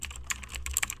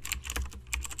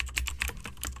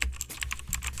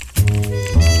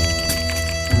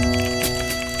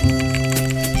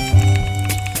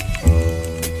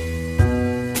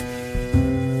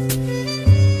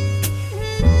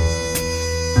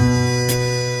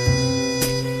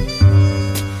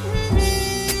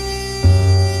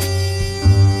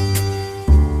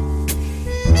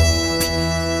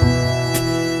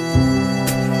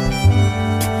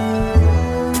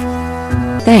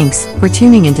Thanks for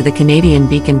tuning into the Canadian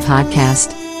Beacon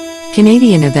podcast.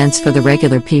 Canadian events for the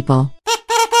regular people.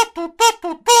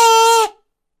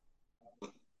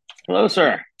 Hello,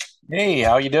 sir. Hey,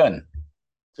 how you doing?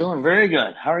 Doing very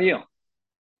good. How are you?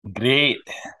 Great.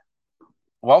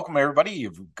 Welcome, everybody.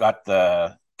 You've got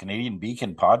the Canadian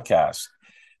Beacon podcast.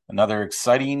 Another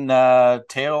exciting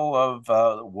tale of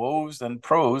woes and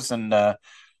pros in the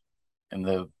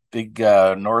big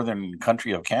northern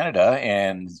country of Canada,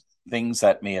 and things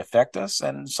that may affect us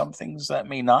and some things that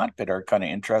may not, but are kind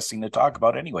of interesting to talk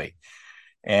about anyway.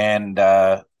 And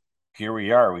here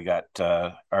we are. We got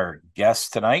our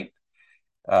guest tonight.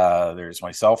 There's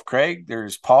myself, Craig.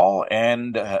 There's Paul,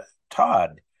 and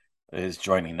Todd is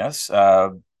joining us.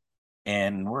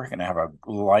 And we're going to have a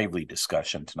lively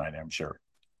discussion tonight, I'm sure.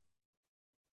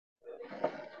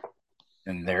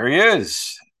 And there he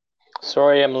is.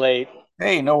 Sorry I'm late.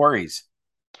 Hey, no worries.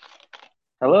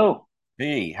 Hello.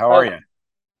 Hey, how are you?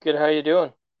 Good, how you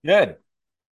doing? Good.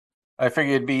 I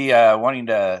figured you'd be wanting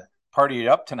to party it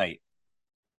up tonight.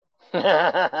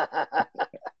 Yeah,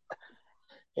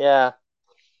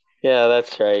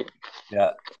 that's right.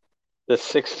 Yeah. The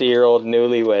 60-year-old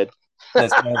newlywed.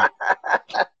 That's good.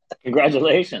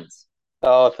 Congratulations.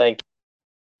 Oh, thank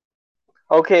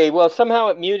you. Okay, well, somehow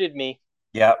it muted me.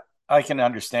 Yeah, I can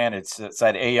understand. It's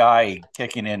that AI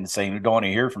kicking in saying, we don't want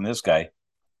to hear from this guy.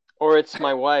 Or it's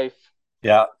my wife.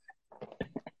 Yeah.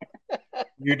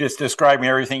 You're just describing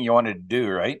everything you wanted to do,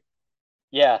 right?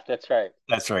 Yeah, that's right.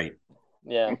 That's right.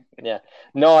 Yeah.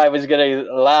 No, I was going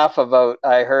to laugh about,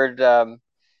 I heard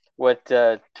what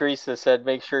Teresa said,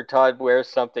 make sure Todd wears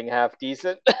something half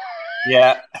decent.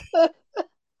 Yeah.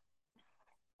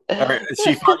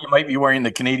 She thought you might be wearing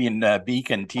the Canadian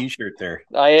Beacon t-shirt there.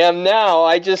 I am now.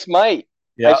 I just might.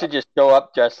 Yeah. I should just show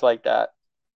up dressed like that.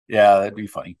 Yeah, that'd be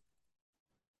funny.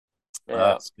 Yeah.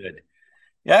 That's good.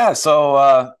 Yeah,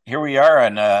 so here we are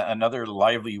on another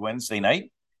lively Wednesday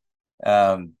night.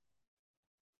 I'll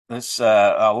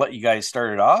let you guys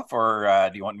start it off, or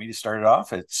do you want me to start it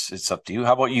off? It's up to you.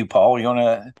 How about you, Paul? You want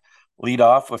to lead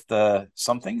off with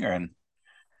something, and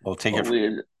we'll take it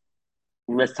from...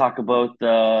 Let's talk about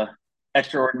the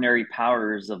extraordinary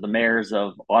powers of the mayors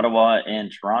of Ottawa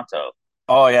and Toronto.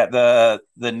 Oh yeah,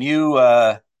 the new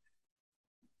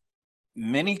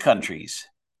mini countries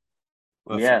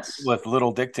with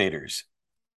little dictators,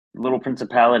 little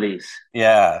principalities.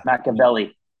 Yeah,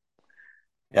 Machiavelli.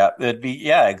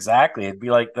 Yeah, exactly. It'd be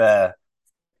like the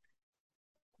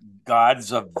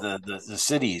gods of the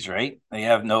cities, right?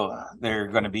 They're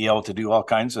going to be able to do all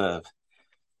kinds of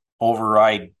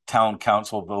override town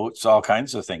council votes, all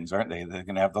kinds of things, aren't they? They're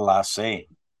going to have the last say.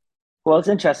 Well, it's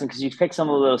interesting because you pick some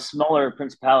of those smaller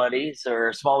principalities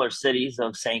or smaller cities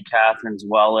of St. Catharines,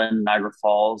 Welland, Niagara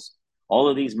Falls. All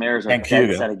of these mayors are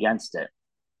dead set against it.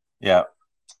 Yeah.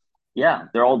 Yeah,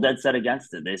 they're all dead set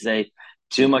against it. They say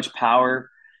too much power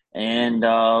and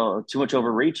too much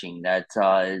overreaching. That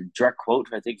direct quote,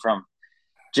 I think, from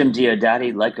Jim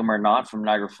Diodati, like him or not, from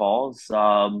Niagara Falls.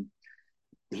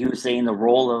 He was saying the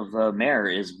role of the mayor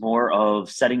is more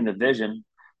of setting the vision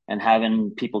and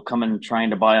having people come and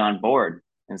trying to buy on board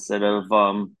instead of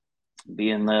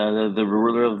being the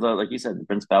ruler of like you said, the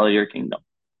principality or kingdom.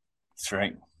 That's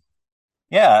right.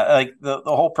 Yeah, like the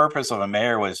whole purpose of a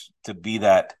mayor was to be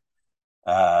that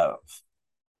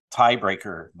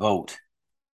tiebreaker vote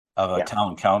of a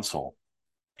town council,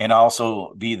 and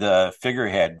also be the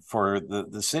figurehead for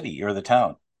the city or the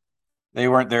town. They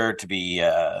weren't there to be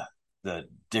the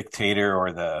dictator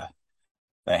or the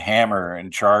hammer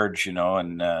in charge,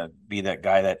 and be that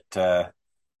guy that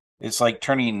it's like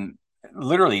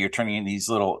you're turning these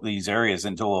areas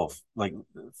into little like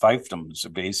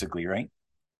fiefdoms, basically, right?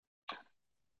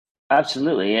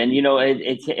 Absolutely, and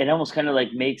it almost kind of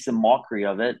like makes a mockery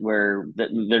of it, where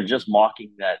they're just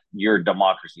mocking that you're a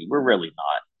democracy. We're really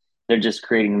not. They're just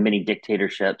creating mini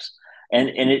dictatorships, and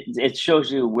it shows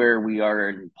you where we are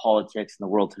in politics in the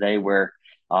world today, where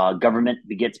government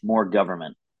begets more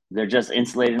government. They're just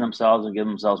insulating themselves and giving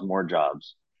themselves more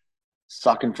jobs,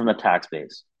 sucking from the tax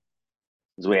base.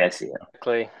 Is the way I see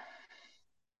it.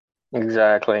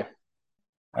 Exactly.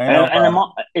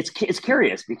 It's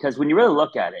curious because when you really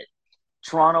look at it,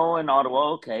 Toronto and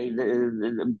Ottawa, okay,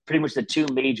 pretty much the two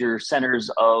major centers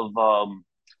of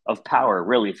power,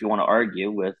 really, if you want to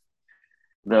argue with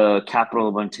the capital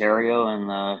of Ontario and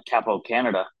the capital of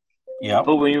Canada. Yeah.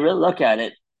 But when you really look at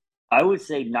it, I would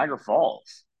say Niagara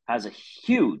Falls has a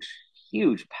huge,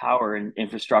 huge power and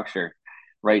infrastructure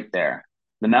right there.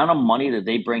 The amount of money that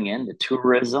they bring in, the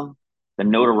tourism, the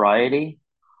notoriety,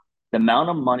 the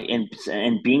amount of money,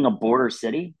 and being a border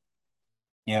city.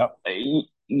 Yeah.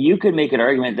 You could make an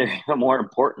argument they're more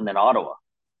important than Ottawa.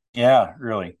 Yeah,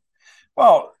 really.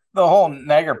 Well, the whole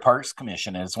Niagara Parks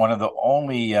Commission is one of the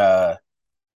only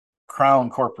crown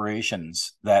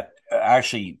corporations that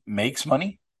actually makes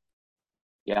money.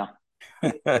 Yeah,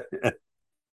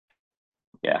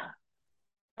 yeah.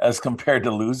 As compared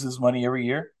to loses money every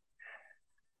year.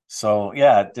 So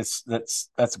yeah, that's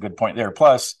a good point there.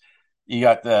 Plus, you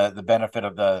got the benefit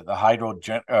of the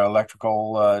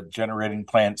electrical generating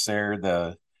plants there,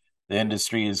 the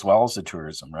industry as well as the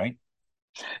tourism, right?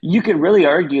 You could really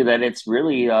argue that it's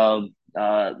really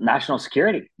national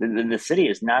security. The city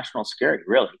is national security,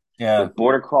 really, Yeah, with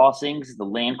border crossings, the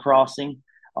land crossing.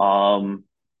 Um,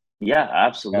 yeah, yeah.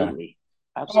 absolutely,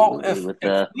 Well, absolutely. if With if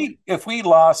the we if we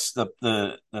lost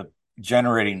the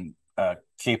generating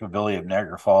capability of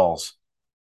Niagara Falls,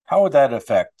 how would that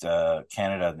affect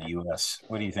Canada and the U.S.?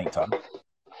 What do you think, Tom?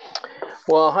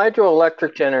 Well,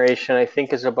 hydroelectric generation, I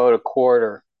think, is about a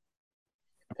quarter,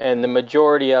 and the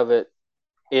majority of it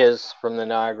is from the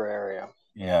Niagara area.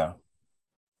 Yeah.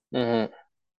 Mm-hmm.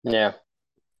 Yeah,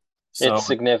 it's So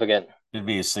significant. it'd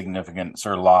be a significant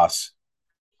sort of loss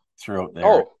throughout there.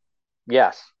 Oh,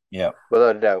 yes, Yeah.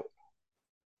 without a doubt.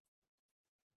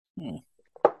 Hmm.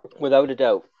 Without a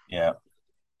doubt. Yeah.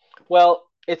 Well,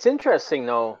 it's interesting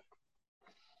though,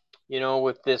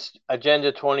 with this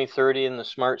Agenda 2030 and the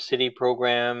Smart City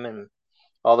program and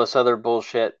all this other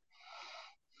bullshit.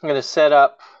 I'm going to set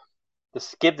up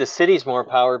this, give the cities more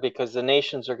power because the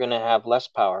nations are going to have less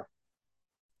power.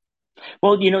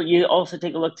 well, you also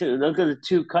take a look too. Look at the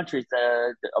two countries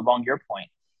along your point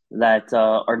that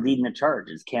are leading the charge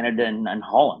is Canada and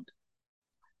Holland.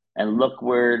 And look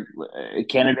where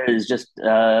Canada has just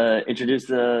introduced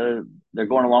they're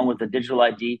going along with the digital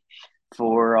ID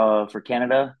for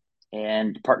Canada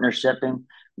and partnershiping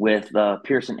with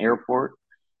Pearson Airport,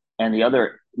 and the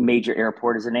other major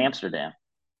airport is in Amsterdam.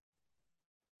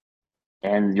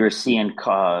 And you're seeing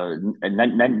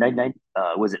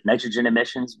was it nitrogen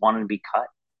emissions wanting to be cut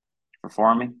for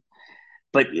farming,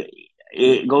 but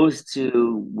it goes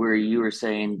to where you were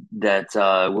saying that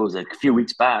what was it a few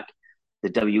weeks back, the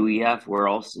WEF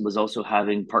was also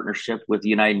having partnership with the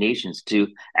United Nations to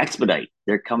expedite.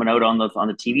 They're coming out on the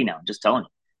TV now, just telling you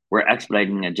we're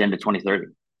expediting Agenda 2030,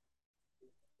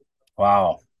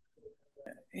 Wow.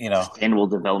 Sustainable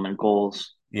Development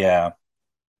Goals. Yeah.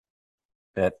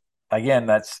 But again,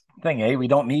 that's the thing, eh? We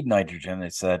don't need nitrogen.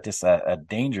 It's just a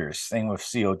dangerous thing with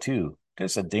CO2.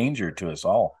 Just a danger to us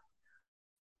all.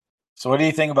 So, what do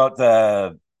you think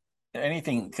about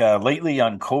anything lately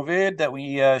on COVID that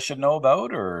we should know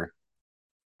about, or?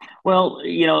 Well,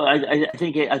 I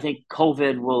think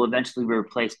COVID will eventually be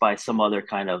replaced by some other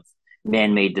kind of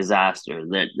man-made disaster.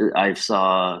 That I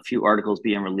saw a few articles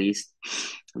being released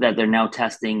that they're now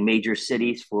testing major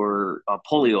cities for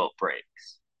polio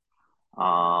outbreaks.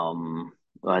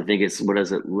 I think it's what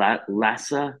is it,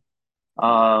 Lassa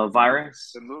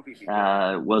virus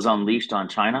was unleashed on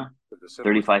China.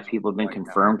 35 people have been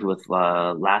confirmed with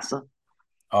Lassa.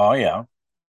 Oh yeah.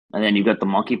 And then you got the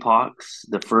monkeypox,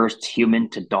 the first human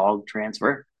to dog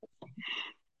transfer,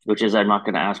 which is I'm not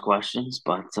going to ask questions,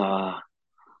 but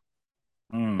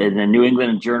in the New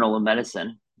England Journal of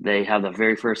Medicine, they have the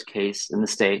very first case in the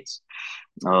States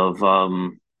of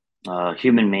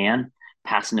human man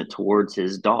passing it towards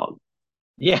his dog.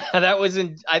 Yeah,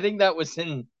 I think that was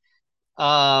in,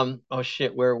 oh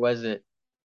shit, where was it?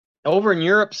 Over in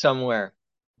Europe somewhere.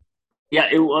 Yeah,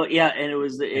 and it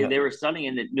was they were studying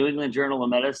in the New England Journal of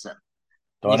Medicine.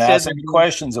 Don't ask any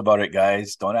questions about it,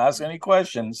 guys. Don't ask any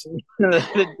questions.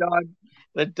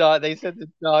 the dog, they said the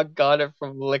dog got it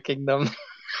from licking them.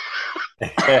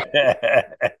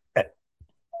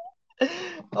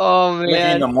 Oh Licking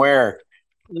man. them where?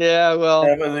 Yeah, well,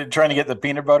 Was it trying to get the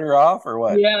peanut butter off or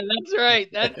what? yeah, that's right.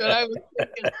 That's what I was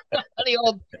thinking.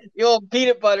 the old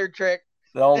peanut butter trick.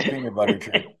 The old peanut butter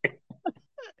trick.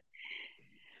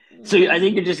 So I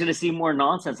think you're just going to see more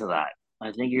nonsense of that.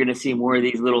 I think you're going to see more of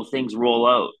these little things roll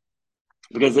out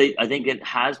because I think it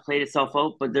has played itself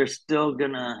out, but they're still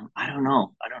gonna. I don't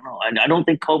know. I don't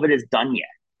think COVID is done yet.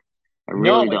 I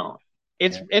really No, don't.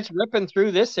 it's ripping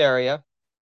through this area.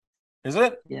 Is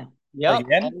it? Yeah. Yep.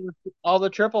 Again? All the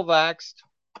triple vaxxed.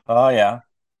 Oh yeah.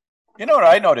 You know what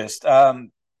I noticed? I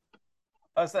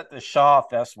was at the Shaw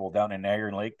Festival down in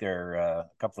Niagara Lake there a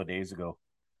couple of days ago.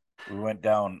 We went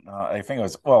down. I think it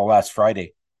was last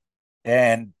Friday,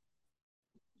 and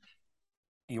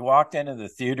you walked into the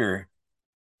theater,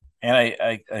 and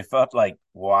I felt like,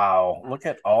 wow, look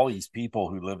at all these people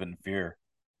who live in fear.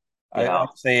 Yeah.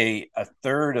 I'd say a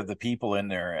third of the people in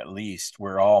there at least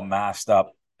were all masked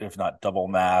up, if not double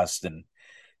masked,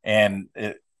 and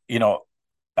it,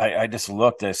 I just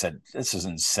looked. I said, this is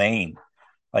insane.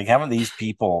 Like having these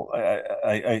people,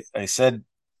 I said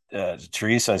to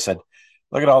Teresa, I said,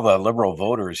 look at all the liberal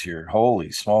voters here.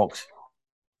 Holy smokes.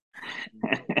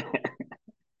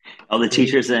 All the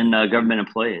teachers and government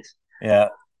employees. Yeah.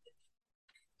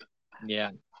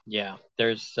 Yeah.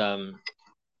 There's a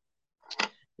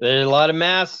lot of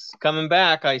masks coming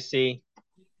back, I see.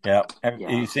 Yeah. Have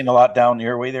you seen a lot down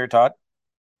your way there, Todd?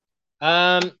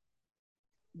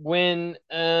 When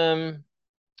I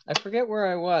forget where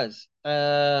I was.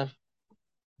 The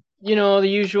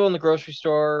usual in the grocery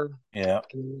store. Yeah.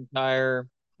 Tire.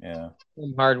 Yeah.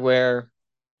 Home hardware.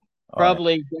 Oh,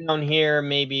 Probably down here,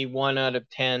 maybe 1 out of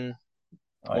 10,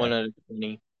 yeah. 1 out of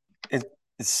 20. It's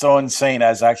so insane. I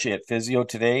was actually at physio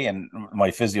today, and my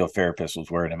physiotherapist was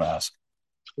wearing a mask.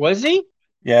 Was he?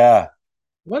 Yeah.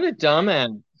 What a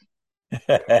dumbass.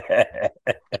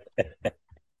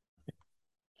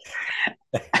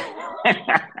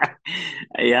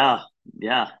 Yeah,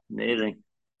 amazing.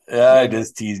 I'm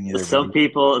just teasing you there, some buddy.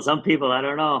 people, I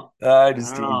don't know. I'm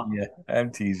just teasing you.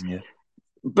 I'm teasing you.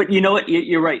 But you know what?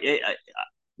 You're right.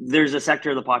 There's a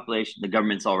sector of the population the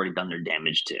government's already done their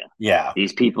damage to. Yeah.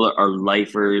 These people are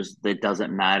lifers. That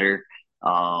doesn't matter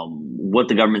what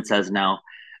the government says now.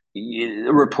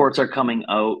 Reports are coming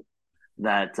out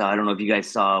that I don't know if you guys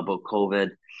saw about COVID,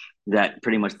 that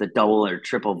pretty much the double or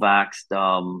triple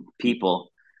vaxxed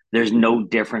people, there's no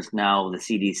difference now. The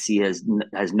CDC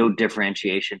has no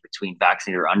differentiation between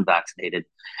vaccinated or unvaccinated,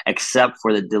 except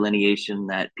for the delineation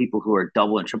that people who are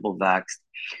double and triple vaxxed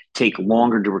take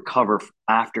longer to recover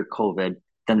after COVID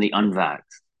than the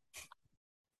unvaxxed.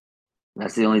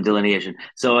 That's the only delineation.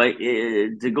 So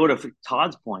to go to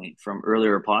Todd's point from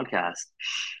earlier podcast,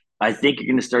 I think you're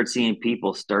going to start seeing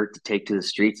people start to take to the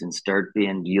streets and start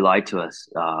being, you lied to us,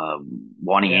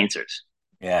 wanting answers.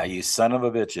 Yeah, you son of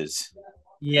a bitches.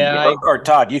 Yeah. Or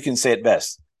Todd, you can say it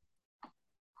best.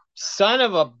 Son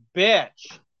of a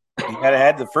bitch. You got to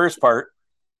add the first part.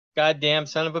 Goddamn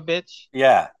son of a bitch.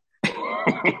 Yeah.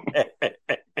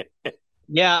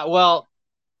 Yeah, well,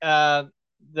 the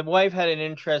wife had an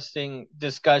interesting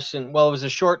discussion. Well, it was a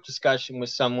short discussion with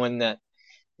someone that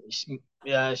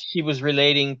she was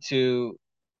relating to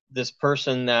this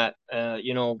person that,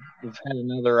 we've had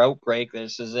another outbreak.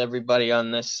 This is everybody on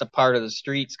this part of the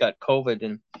streets got COVID,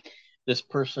 and this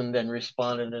person then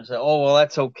responded and said, "Oh, well,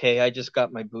 that's okay. I just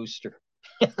got my booster."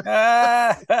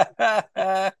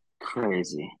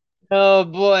 Crazy. Oh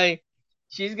boy,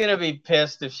 she's gonna be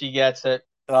pissed if she gets it.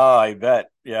 Oh, I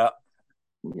bet. Yeah.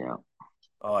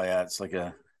 Oh yeah, it's like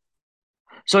a.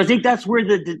 So I think that's where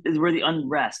the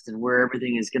unrest and where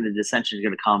everything is going to essentially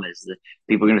going to come is that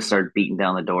people are going to start beating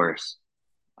down the doors.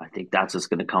 I think that's what's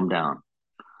going to come down.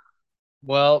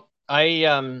 Well,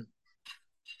 we've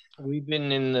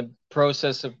been in the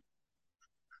process of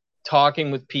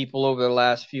talking with people over the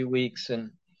last few weeks,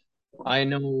 and I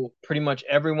know pretty much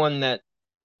everyone that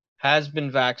has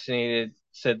been vaccinated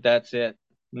said that's it,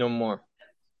 no more.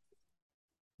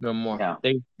 They're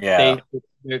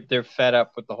fed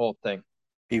up with the whole thing.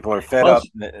 People are fed up.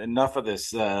 Enough of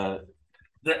this. The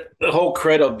whole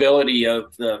credibility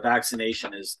of the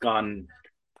vaccination has gone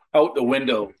out the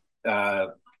window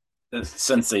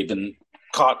since they've been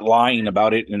caught lying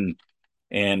about it, and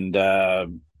the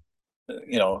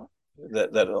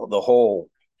whole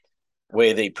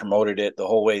way they promoted it, the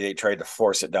whole way they tried to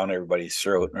force it down everybody's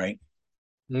throat, right?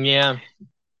 Yeah.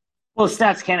 Well,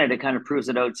 Stats Canada kind of proves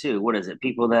it out too. What is it?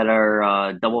 People that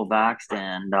are double vaxxed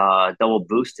and double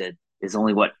boosted is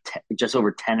only just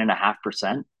over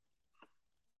 10.5%.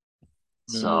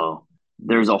 So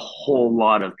there's a whole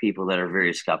lot of people that are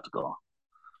very skeptical.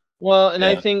 Well, and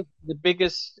I think the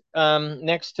biggest,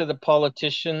 next to the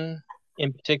politician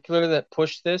in particular that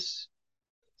pushed this,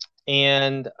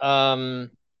 and the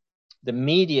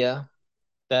media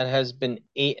that has been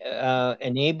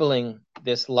enabling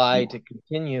this lie to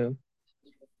continue,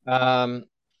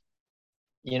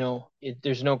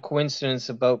 there's no coincidence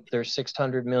about their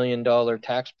 $600 million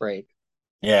tax break.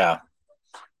 Yeah.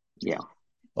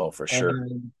 Oh, for sure.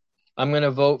 And I'm going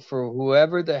to vote for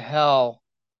whoever the hell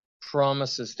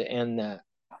promises to end that.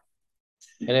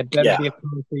 And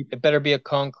it better be a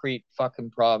concrete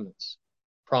fucking promise.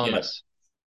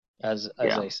 As I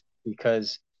said,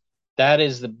 because that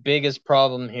is the biggest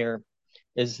problem here,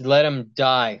 is let them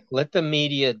die. Let the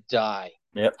media die.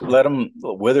 Yep. Let them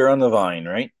wither on the vine,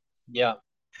 right? Yeah.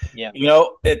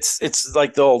 It's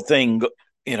like the old thing,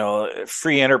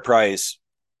 free enterprise.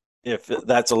 If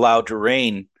that's allowed to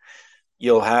reign,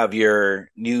 you'll have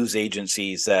your news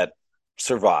agencies that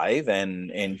survive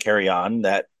and carry on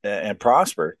that and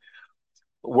prosper.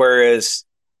 Whereas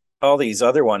all these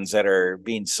other ones that are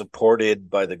being supported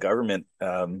by the government,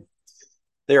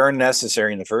 they're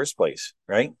unnecessary in the first place,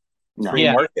 right? No. Free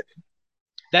Yeah. market.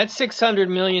 That 600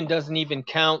 million doesn't even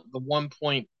count the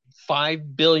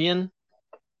 1.5 billion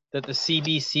that the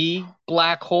CBC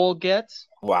black hole gets.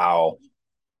 Wow.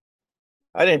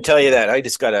 I didn't tell you that. I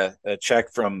just got a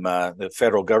check from the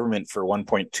federal government for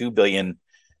 1.2 billion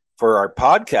for our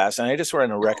podcast, and I just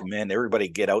want to recommend everybody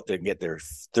get out there and get their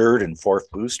third and fourth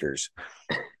boosters.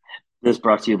 This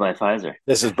brought to you by Pfizer.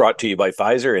 This is brought to you by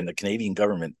Pfizer and the Canadian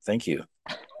government. Thank you.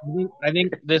 I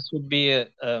think this would be a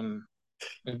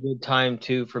good time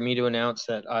for me to announce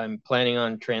that I'm planning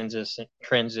on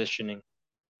transitioning.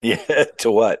 Yeah,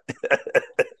 to what?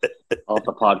 Off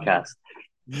the podcast.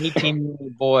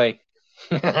 18-year-old boy.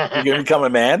 You're gonna become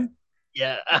a man?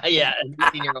 Yeah, yeah,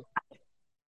 18-year-old.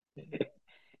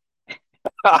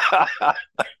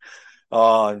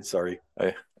 Oh, I'm sorry.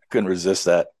 I couldn't resist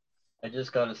that. I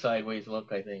just got a sideways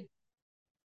look, I think.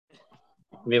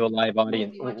 We have a live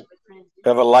audience. We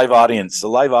have a live audience. A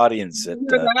live audience.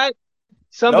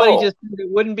 Somebody No. just said it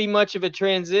wouldn't be much of a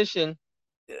transition.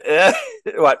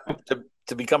 What?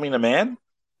 To becoming a man?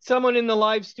 Someone in the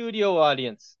live studio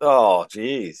audience Oh,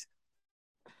 geez.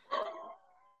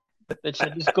 that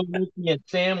should just go make me a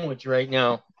sandwich right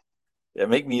now. Yeah,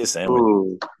 make me a sandwich.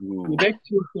 Ooh. Ooh. You make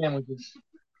 2 sandwiches.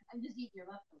 I'm just eating your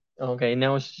leftovers. Okay,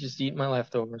 now it's just eat my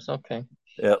leftovers. Okay.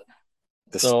 Yep.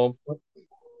 Just So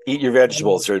eat your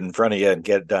vegetables right in front of you and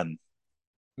get it done.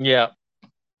 yeah.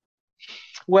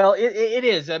 Well, it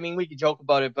is. I mean, we could joke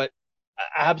about it, but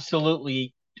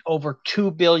absolutely over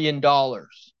 $2 billion. $2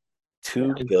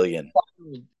 billion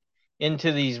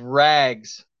into these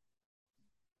rags,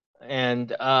 and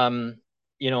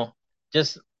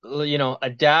just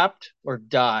adapt or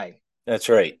die. That's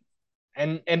right.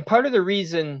 And part of the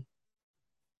reason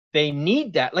they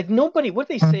need that, like nobody, what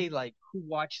they say, like who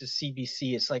watches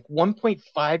CBC, it's like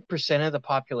 1.5% of the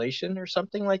population or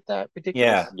something like that.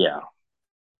 Ridiculous. Yeah.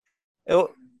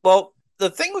 Well, the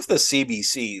thing with the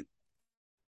CBC,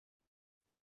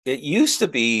 it used to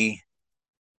be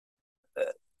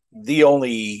the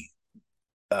only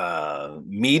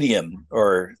medium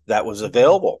or that was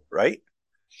available, right?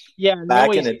 Yeah.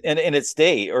 Back in its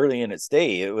day, early in its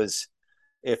day, it was,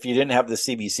 if you didn't have the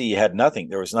CBC, you had nothing.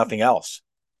 There was nothing else.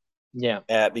 Yeah.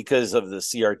 Because of the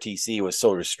CRTC was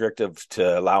so restrictive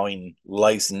to allowing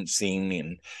licensing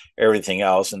and everything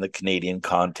else and the Canadian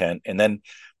content. And then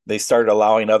they started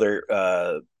allowing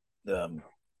other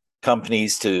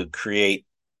companies to create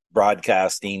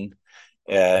broadcasting,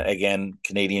 again,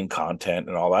 Canadian content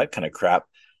and all that kind of crap.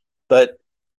 But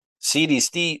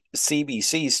CBC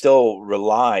still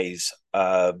relies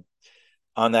on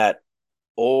that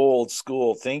old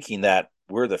school thinking that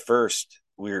we're the first.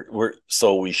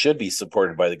 So we should be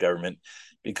supported by the government,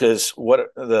 because what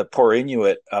the poor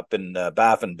Inuit up in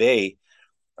Baffin Bay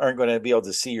aren't going to be able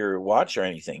to see or watch or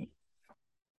anything.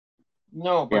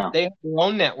 No, but they have their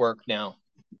own network now.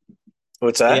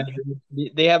 What's that?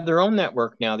 They have their own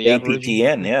network now. The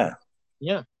APTN, yeah.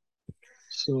 Yeah.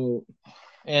 So,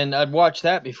 and I'd watch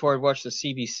that before I'd watch the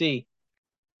CBC.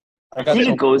 I think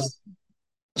it goes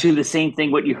to the same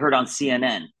thing what you heard on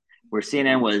CNN, where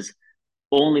CNN was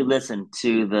only listen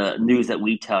to the news that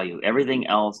we tell you. Everything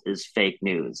else is fake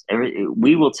news.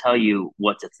 We will tell you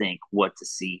what to think, what to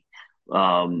see,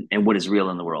 and what is real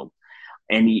in the world.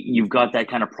 And you've got that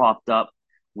kind of propped up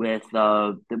with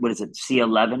what is it,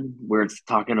 C11, where it's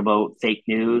talking about fake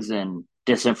news and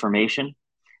disinformation,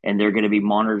 and they're going to be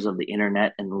monitors of the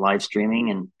internet and the live streaming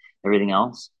and everything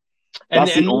else.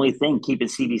 That's the only thing keeping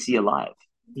CBC alive.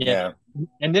 Yeah.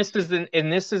 And this is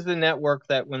the network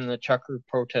that when the trucker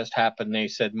protest happened, they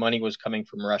said money was coming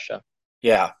from Russia.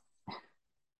 Yeah.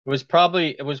 It was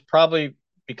probably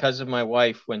because of my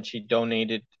wife when she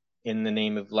donated in the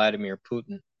name of Vladimir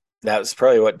Putin. That's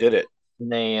probably what did it.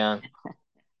 And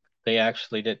they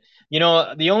actually did.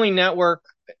 The only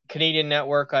Canadian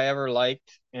network I ever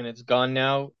liked, and it's gone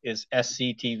now, is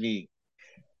SCTV.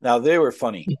 Now they were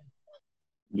funny.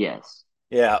 Yes.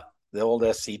 Yeah, the old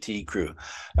SCT crew.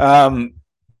 As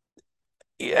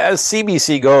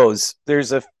CBC goes,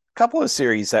 there's a couple of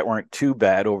series that weren't too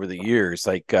bad over the years,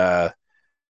 like that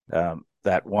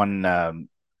one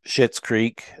Schitt's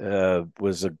Creek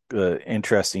was a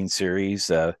interesting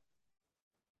series.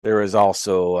 There was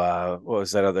also what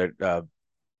was that other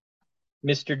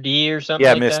Mr. D or something?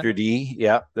 Yeah, like Mr. that? D.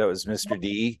 Yeah, that was Mr.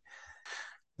 D.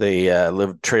 They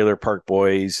lived Trailer Park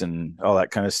Boys and all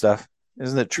that kind of stuff.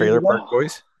 Isn't it Trailer Park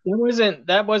Boys?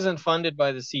 That wasn't funded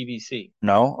by the CBC.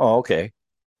 No? Oh, okay.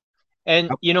 And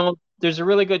there's a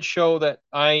really good show that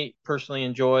I personally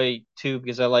enjoy too,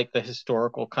 because I like the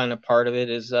historical kind of part of it,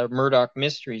 is Murdoch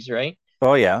Mysteries, right?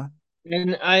 Oh yeah.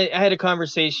 And I had a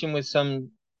conversation with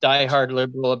some diehard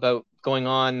liberal about going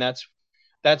on. That's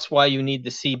why you need the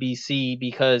CBC,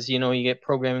 because you get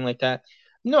programming like that.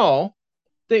 No,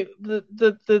 the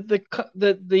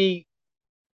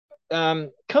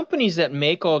companies that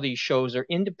make all these shows are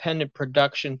independent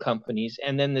production companies,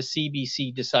 and then the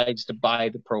CBC decides to buy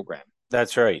the program.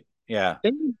 That's right. Yeah.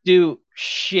 They do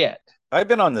shit. I've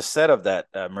been on the set of that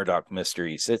Murdoch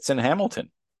Mysteries. It's in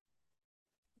Hamilton.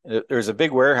 There's a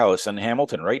big warehouse in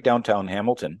Hamilton, right downtown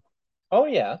Hamilton. Oh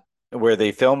yeah, where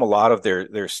they film a lot of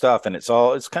their stuff, and it's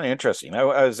kind of interesting.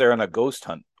 I was there on a ghost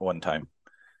hunt one time.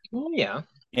 Oh yeah,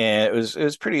 and it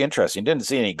was pretty interesting. Didn't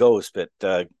see any ghosts, but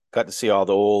got to see all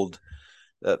the old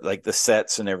like the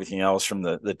sets and everything else from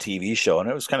the TV show, and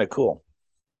it was kind of cool.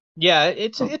 Yeah,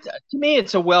 it's to me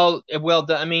it's a well done.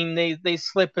 I mean, they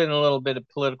slip in a little bit of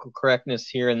political correctness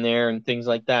here and there and things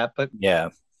like that, but yeah,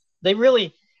 they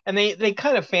really, and they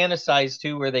kind of fantasize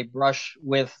too, where they brush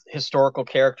with historical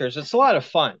characters. It's a lot of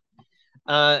fun.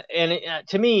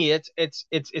 To me,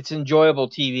 it's enjoyable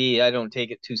TV. I don't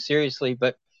take it too seriously,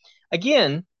 but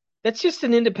again, that's just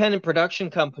an independent production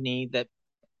company that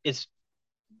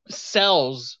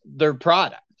sells their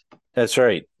product. That's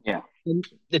right. Yeah, and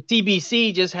the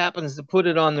CBC just happens to put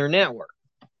it on their network.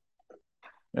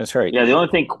 That's right. Yeah, the only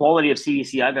thing quality of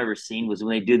CBC I've ever seen was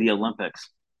when they do the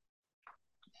Olympics.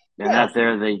 They're not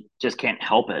there; they just can't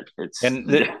help it.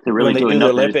 They're really doing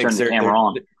nothing. Olympics, turn the camera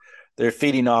on. They're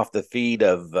feeding off the feed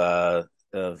of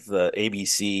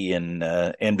ABC and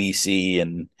NBC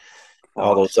and Fox.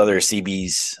 All those other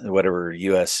CBs, whatever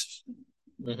US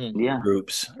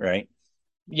groups, right?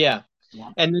 Yeah.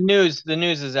 And the news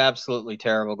is absolutely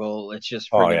terrible. It's just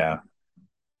yeah.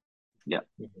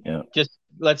 Just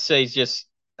let's say just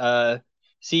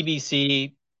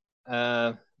CBC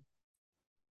drown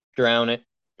it.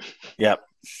 Yep.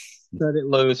 Let it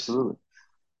loose.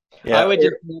 Yeah. I would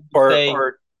just say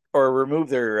or remove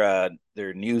their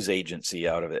news agency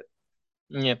out of it.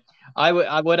 Yeah.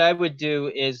 What I would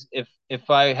do is if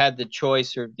I had the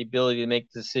choice or the ability to make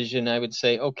the decision, I would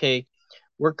say, okay,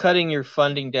 we're cutting your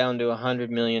funding down to $100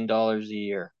 million a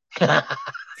year.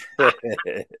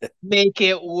 Make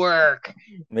it work.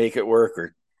 Make it work,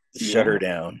 or shut her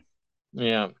down.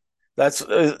 Yeah. That's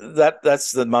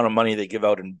the amount of money they give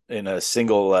out in a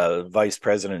single vice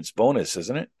president's bonus,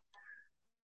 isn't it?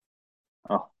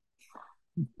 Oh,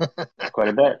 quite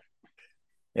a bit.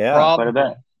 Yeah, quite a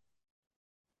bit.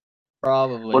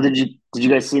 Probably. Well, did you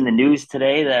guys see in the news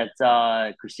today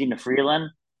that Christina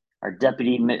Freeland, our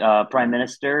deputy prime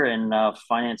minister and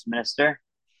finance minister,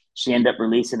 she ended up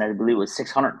releasing, I believe it was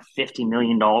 $650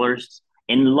 million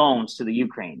in loans to the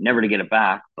Ukraine, never to get it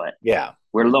back, but yeah,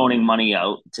 we're loaning money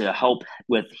out to help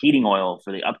with heating oil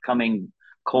for the upcoming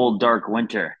cold, dark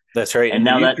winter. That's right. And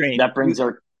now that brings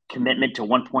our commitment to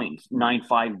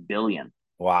 $1.95 billion.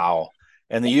 Wow.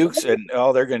 And the Ukes, and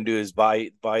all they're going to do is buy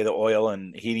the oil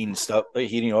and heating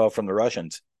oil from the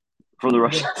Russians. From the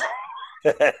Russians.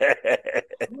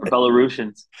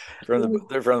 Belarusians.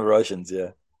 They're from the Russians,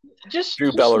 yeah.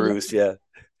 Through Belarus, yeah.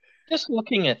 Just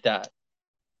looking at that,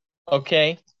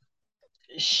 okay,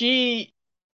 she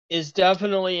is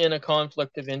definitely in a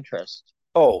conflict of interest.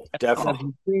 Oh,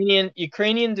 definitely.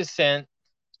 Ukrainian descent,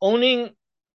 owning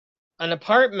an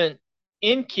apartment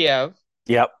in Kiev.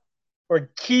 Yep. Or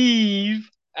Kyiv,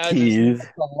 as it's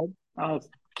called. Oh,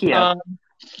 Kiev.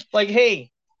 Like,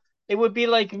 hey, it would be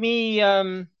like me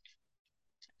on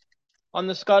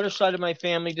the Scottish side of my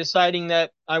family deciding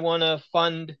that I want to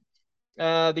fund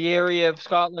the area of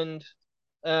Scotland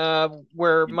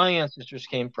where my ancestors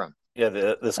came from. Yeah,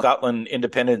 the Scotland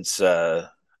independence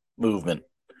movement.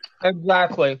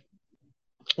 Exactly.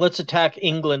 Let's attack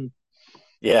England.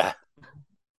 Yeah.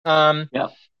 Yeah.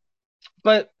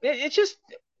 But it's just...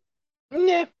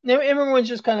 Yeah, everyone's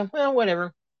just kind of, well,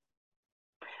 whatever.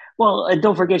 Well,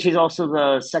 don't forget she's also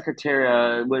the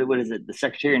secretary. What is it? The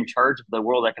secretary in charge of the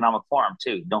World Economic Forum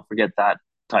too. Don't forget that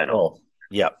title. Oh,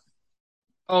 yep.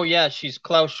 Oh yeah, she's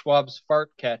Klaus Schwab's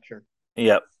fart catcher.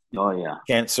 Yep. Oh yeah.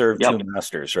 Can't serve two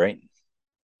masters, right?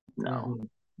 No.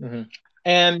 Mm-hmm.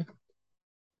 And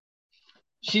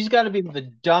she's got to be the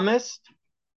dumbest,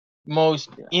 most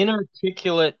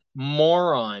inarticulate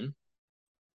moron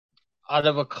out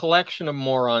of a collection of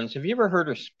morons. Have you ever heard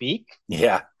her speak?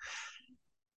 Yeah.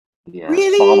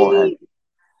 Really?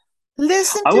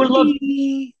 Listen I to would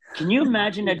me. Can you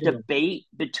imagine a debate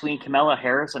between Kamala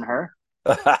Harris and her?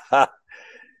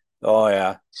 Oh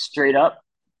yeah. Straight up.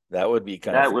 That would be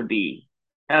that would be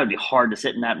hard to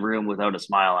sit in that room without a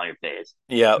smile on your face.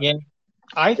 Yeah. Yeah.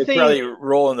 I think probably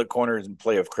roll in the corners and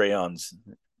play with crayons.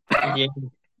 Yeah.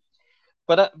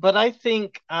 But I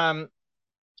think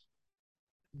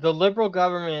the Liberal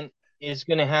government is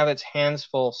going to have its hands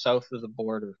full south of the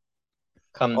border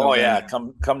come Oh November. yeah,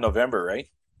 come November, right?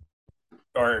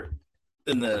 Or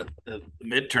in the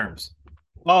midterms.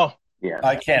 Oh, Yeah.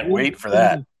 I can't wait for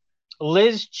that.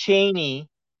 Liz Cheney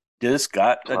Just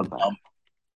got a Love that. dump.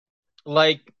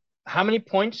 like, how many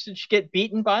points did she get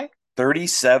beaten by?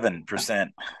 37%.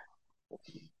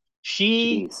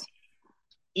 She, Jeez.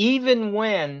 even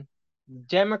when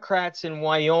Democrats in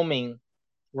Wyoming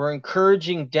were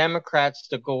encouraging Democrats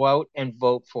to go out and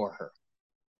vote for her,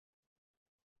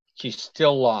 she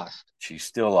still lost. She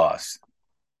still lost.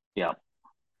 Yeah.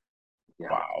 Yeah.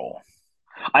 Wow.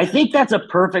 I think that's a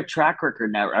perfect track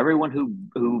record now. Everyone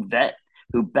who bet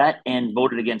and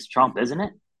voted against Trump, isn't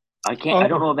it? I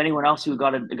don't know of anyone else who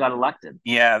got elected.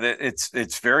 Yeah,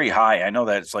 it's very high. I know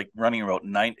that it's like running about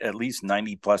at least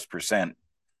 90+%.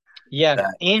 Yeah,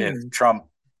 That if and Trump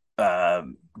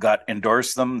got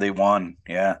endorsed them, they won.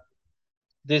 Yeah.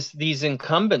 these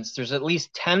incumbents, there's at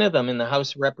least 10 of them in the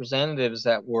House of Representatives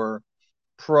that were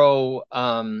pro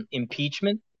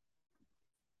impeachment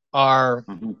are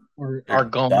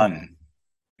gone. Done.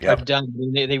 Are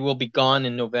done. They will be gone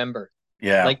in November.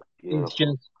 Yeah. Like, Beautiful. it's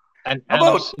just an How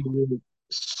about- absolute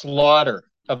slaughter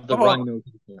of the How about- rhinos.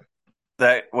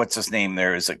 That what's his name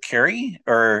there? Is it Kerry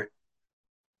or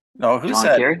no? Who's John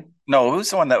that? Kerry? No,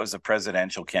 who's the one that was a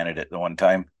presidential candidate the one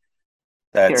time?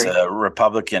 That's Kerry. a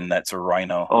Republican. That's a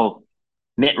rhino. Oh,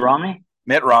 Mitt Romney?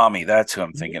 Mitt Romney. That's who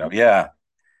I'm thinking of. Yeah.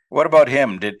 What about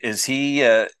him? Is he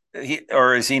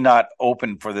or is he not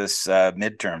open for this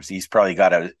midterms? He's probably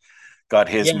got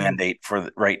his mandate for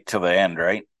right till the end,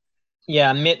 right?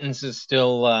 Yeah, Mittens is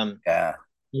still Yeah.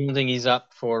 I don't think he's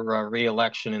up for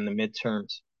re-election in the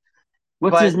midterms.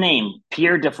 What's his name?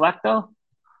 Pierre Deflecto?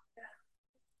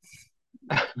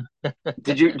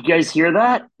 Did you guys hear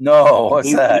that? No,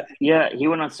 what's that? He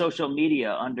went on social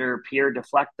media under Pierre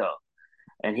Deflecto,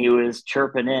 and he was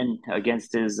chirping in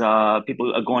against his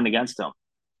people going against him.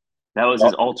 That was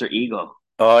his alter ego.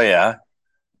 Oh yeah,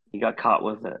 he got caught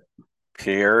with it.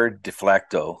 Pierre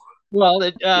Deflecto. Well,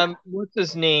 what's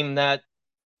his name? That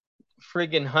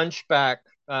friggin' hunchback,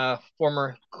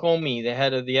 former Comey, the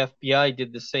head of the FBI,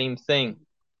 did the same thing.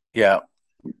 Yeah,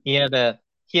 he had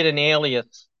an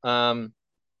alias on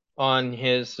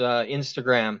his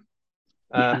Instagram.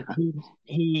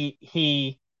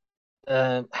 He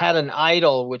had an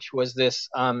idol, which was this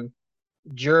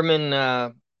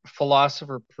German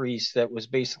philosopher priest that was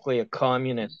basically a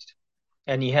communist,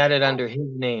 and he had it under his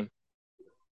name.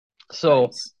 So,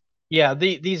 nice. Yeah,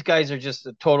 these guys are just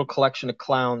a total collection of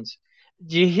clowns.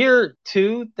 Do you hear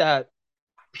too that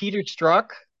Peter Strzok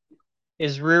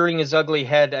is rearing his ugly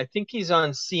head? I think he's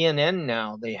on CNN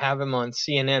now. They have him on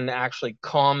CNN to actually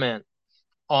comment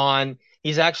on.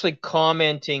 He's actually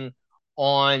commenting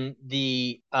on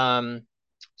the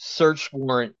search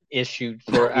warrant issued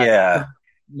for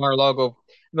Mar-a-Lago.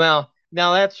 Well,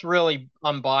 now that's really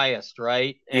unbiased,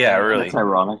 right? Yeah, really. That's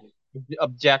ironic.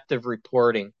 Objective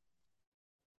reporting.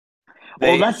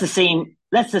 Well, that's the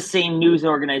same news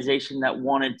organization that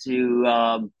wanted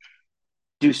to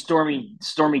do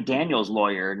Stormy Daniels'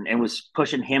 lawyer and was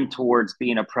pushing him towards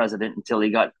being a president until he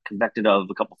got convicted of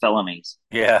a couple felonies.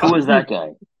 Yeah. Who was that guy?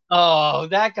 Oh,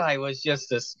 that guy was just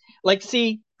this,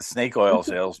 snake oil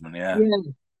salesman. Yeah.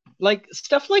 Like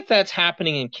stuff like that's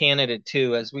happening in Canada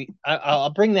too.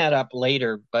 I'll bring that up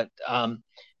later. But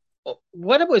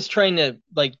what I was trying to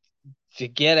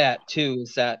get at too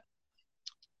is that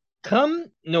come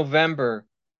November,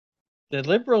 the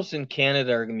Liberals in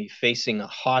Canada are going to be facing a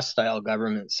hostile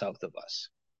government south of us.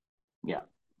 Yeah.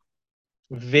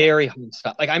 Very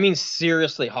hostile. I mean,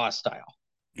 seriously hostile.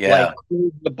 Yeah.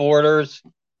 Close the borders,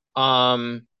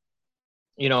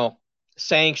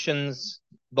 sanctions,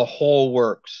 the whole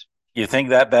works. You think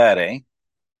that bad, eh?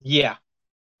 Yeah.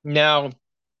 Now,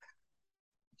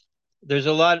 there's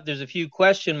a few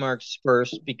question marks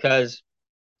first because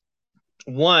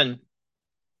one,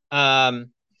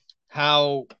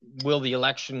 how will the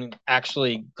election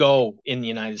actually go in the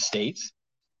United States?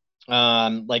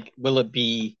 Will it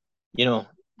be,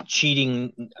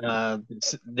 cheating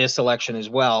this election as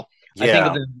well? Yeah.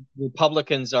 I think the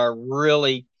Republicans are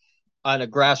really on a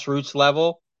grassroots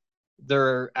level.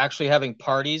 They're actually having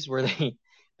parties where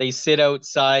they sit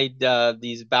outside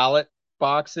these ballot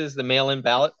boxes, the mail-in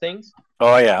ballot things.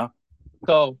 Oh yeah.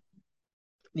 So,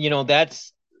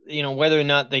 that's whether or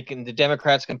not the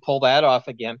Democrats can pull that off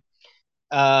again.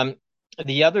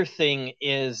 The other thing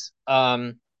is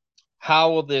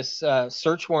how will this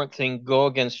search warrant thing go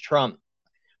against Trump?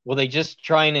 Will they just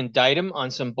try and indict him on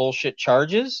some bullshit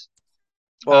charges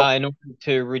in order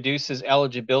to reduce his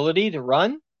eligibility to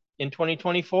run in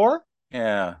 2024?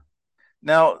 Yeah.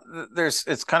 Now,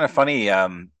 it's kind of funny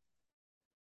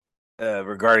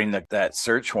regarding that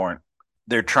search warrant.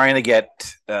 They're trying to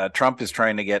get Trump is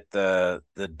trying to get the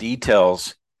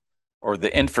details or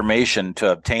the information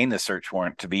to obtain the search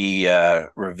warrant to be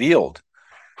revealed,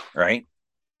 right?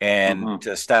 And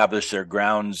to establish their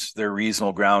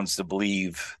reasonable grounds to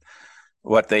believe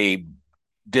what they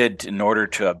did in order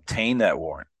to obtain that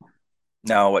warrant.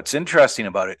 Now, what's interesting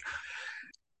about it,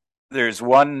 there's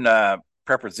one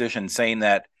preposition saying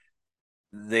that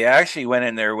they actually went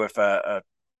in there with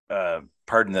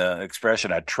pardon the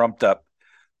expression, a trumped up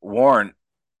warrant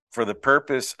for the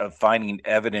purpose of finding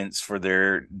evidence for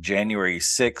their January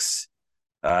 6th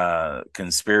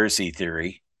conspiracy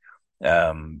theory.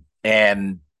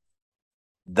 And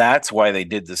that's why they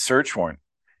did the search warrant.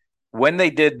 When they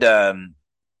do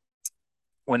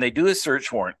a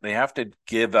search warrant, they have to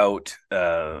give out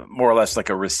more or less like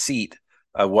a receipt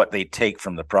of what they take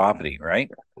from the property,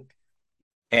 right?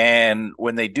 And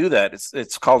when they do that,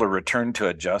 it's called a return to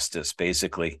a justice,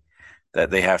 basically, that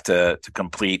they have to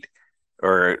complete,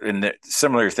 or in the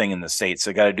similar thing in the States,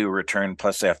 they got to do a return,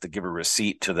 plus they have to give a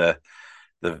receipt to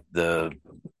the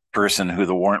person who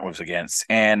the warrant was against.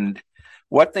 And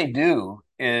what they do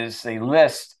is they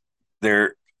list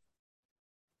the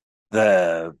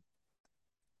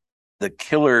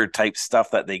killer type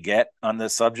stuff that they get on the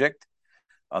subject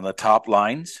on the top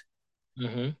lines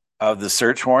of the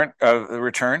search warrant of the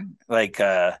return. Like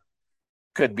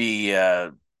could be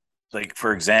like,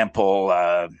 for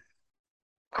example,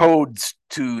 codes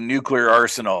to nuclear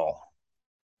arsenal,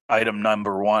 item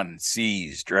number 1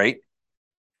 seized, right?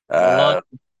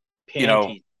 You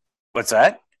know, what's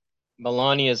that?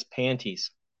 Melania's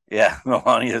panties. Yeah,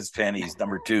 Melania's panties,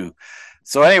 number 2.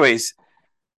 So, anyways,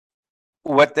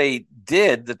 what they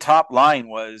did, the top line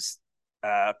was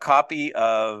a copy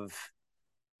of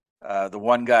the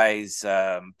one guy's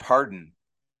pardon.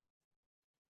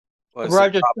 Was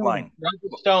Roger top Stone. line.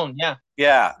 Roger Stone, yeah.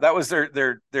 Yeah, that was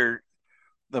their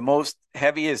the most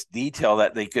heaviest detail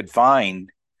that they could find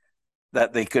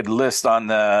that they could list on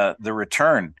the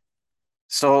return.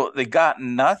 So they got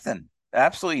nothing,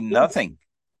 absolutely nothing.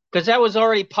 Because that was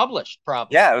already published,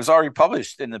 probably. Yeah, it was already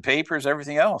published in the papers,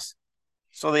 everything else.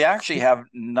 So they actually have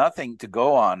nothing to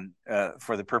go on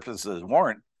for the purpose of the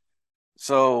warrant.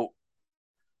 So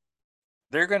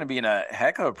they're going to be in a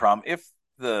heck of a problem if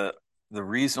the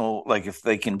reasonable, like if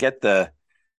they can get the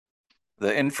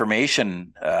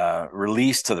information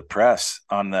released to the press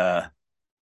on the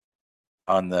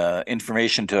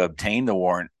information to obtain the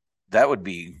warrant. That would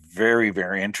be very,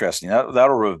 very interesting. That'll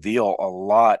reveal a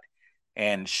lot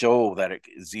and show that it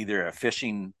is either a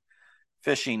fishing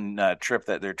trip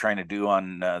that they're trying to do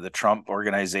on the Trump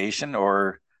organization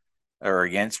or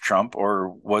against Trump, or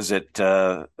was it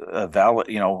a valid,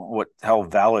 how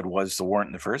valid was the warrant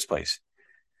in the first place?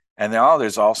 And now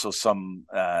there's also some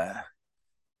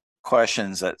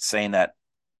questions that saying that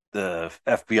the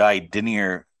FBI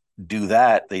didn't do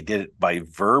that. They did it by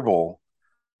verbal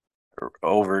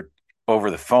over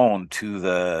the phone to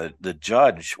the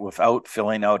judge without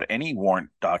filling out any warrant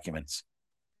documents.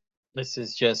 This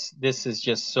is just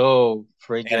so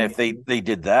freaking. And if they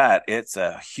did that, it's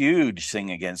a huge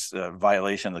thing against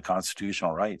violation of the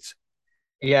constitutional rights.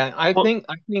 Yeah, I think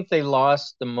they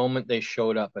lost the moment they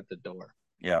showed up at the door.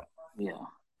 Yeah. Yeah.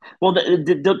 Well,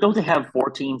 don't they have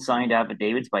 14 signed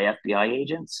affidavits by FBI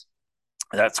agents?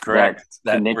 That's correct.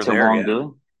 That admit to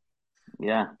wrongdoing.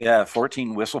 Yeah. Yeah,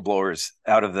 14 whistleblowers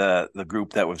out of the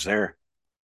group that was there.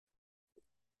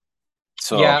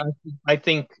 So yeah, I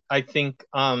think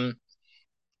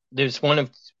there's one of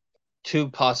two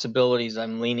possibilities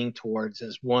I'm leaning towards.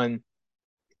 Is one,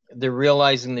 they're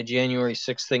realizing the January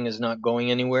 6th thing is not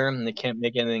going anywhere and they can't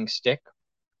make anything stick,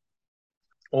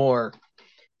 or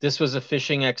this was a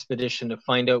fishing expedition to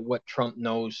find out what Trump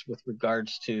knows with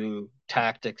regards to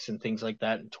tactics and things like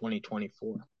that in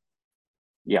 2024.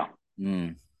 Yeah.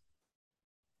 And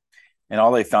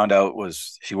all they found out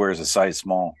was she wears a size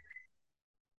small.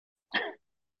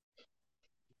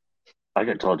 I could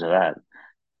have told you that.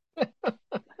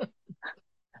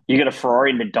 You get a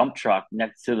Ferrari in the dump truck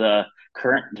next to the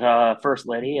current first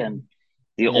lady and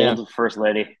the old first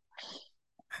lady.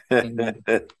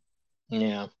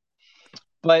 Yeah.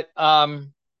 But I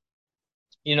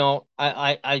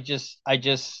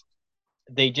just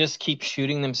they just keep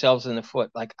shooting themselves in the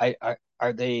foot. Like,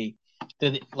 are they,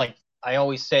 like I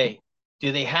always say,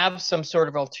 do they have some sort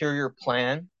of ulterior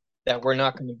plan that we're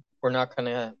not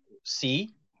gonna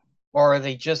see, or are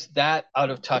they just that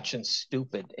out of touch and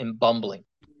stupid and bumbling?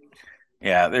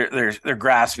 Yeah, they're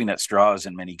grasping at straws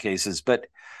in many cases, but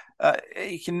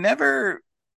you can never,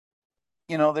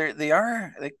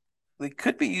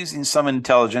 could be using some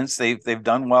intelligence. They've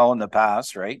done well in the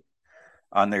past, right,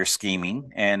 on their scheming,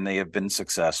 and they have been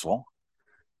successful.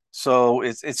 So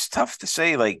it's tough to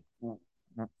say, like,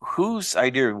 whose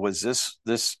idea was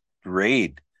this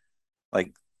raid?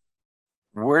 Like,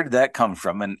 where did that come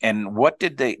from? And what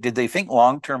did they think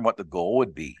long term what the goal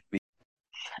would be?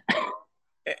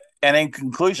 And in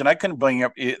conclusion, I couldn't bring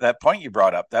up that point you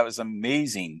brought up. That was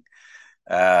amazing.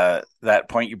 That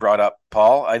point you brought up,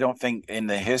 Paul. I don't think in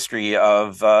the history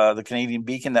of the Canadian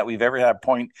Beacon that we've ever had a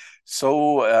point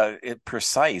so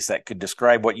precise that could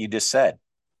describe what you just said.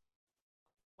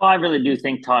 Well, I really do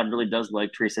think Todd really does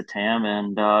like Teresa Tam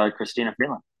and Christina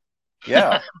Freeland.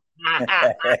 Yeah.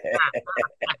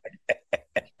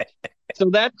 So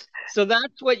that's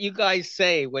what you guys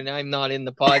say when I'm not in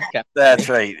the podcast. That's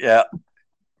right. Yeah.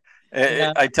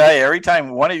 Yeah. I tell you, every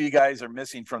time one of you guys are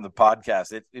missing from the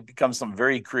podcast, it becomes some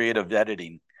very creative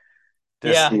editing.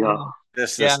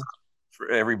 Just, Yeah. for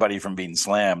everybody from being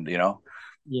slammed,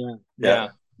 Yeah.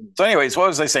 So, anyways, what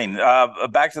was I saying?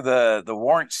 Back to the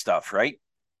warrant stuff, right?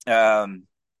 And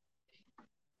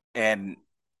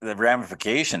the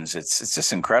ramifications. It's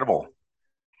just incredible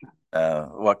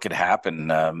what could happen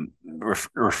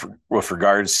with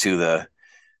regards to the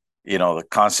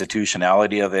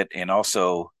constitutionality of it, and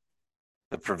also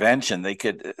the prevention. They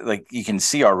could, like, you can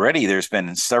see already there's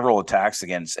been several attacks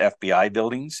against FBI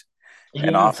buildings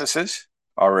and offices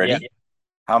already. Yeah.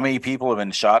 How many people have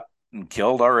been shot and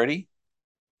killed already?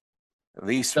 At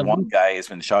least one guy has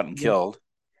been shot and killed.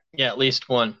 Yeah, at least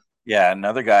one. Yeah,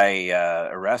 another guy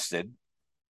arrested.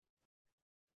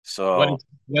 So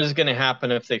what is going to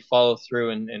happen if they follow through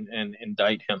and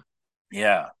indict him?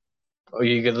 Yeah. Or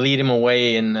you could lead him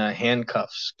away in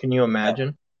handcuffs. Can you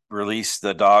imagine? Release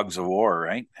the dogs of war,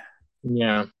 right?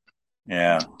 Yeah.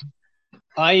 Yeah.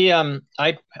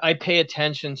 I pay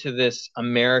attention to this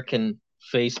American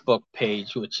Facebook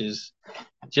page, which is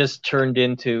just turned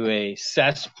into a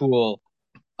cesspool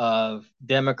of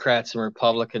Democrats and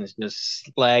Republicans just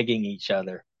slagging each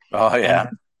other. Oh yeah.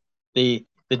 And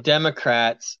the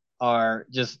Democrats are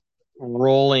just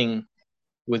rolling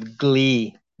with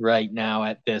glee right now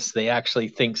at this. They actually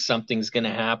think something's going to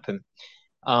happen.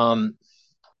 And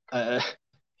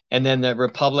then the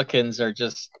Republicans are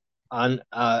just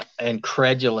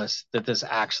incredulous that this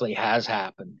actually has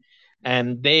happened.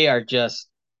 And they are just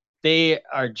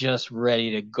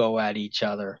ready to go at each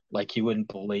other like you wouldn't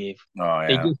believe. Oh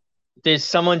yeah.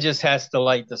 Someone just has to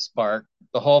light the spark.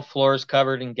 The whole floor is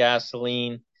covered in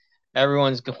gasoline.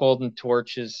 Everyone's holding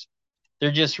torches.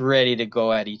 They're just ready to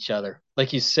go at each other.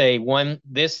 Like you say,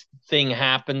 this thing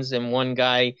happens and one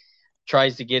guy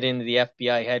tries to get into the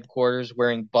FBI headquarters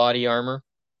wearing body armor.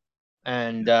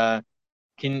 And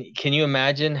can you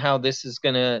imagine how this is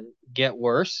going to get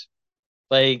worse?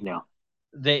 Like, Yeah.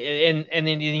 and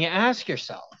then you ask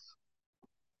yourself,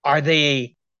 are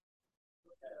they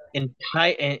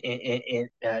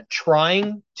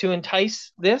trying to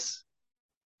entice this?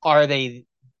 Are they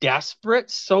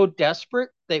desperate, so desperate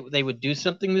they would do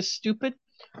something this stupid?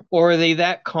 Or are they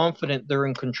that confident they're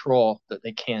in control that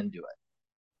they can do it?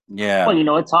 Yeah.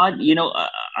 Well, it's odd.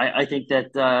 I think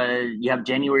that you have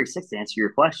January 6th to answer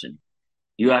your question.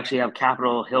 You actually have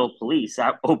Capitol Hill police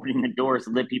out opening the doors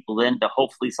to let people in to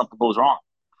hopefully something goes wrong.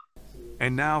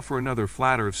 And now for another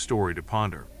flat Earth story to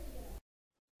ponder.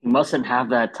 You mustn't have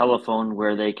that telephone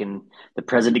where the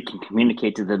president can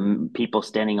communicate to the people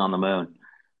standing on the moon,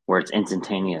 where it's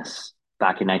instantaneous.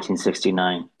 Back in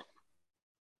 1969,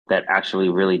 that actually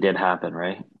really did happen,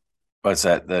 right? What's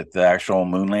that? The actual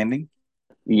moon landing?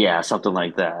 Yeah, something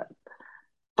like that.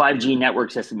 5G network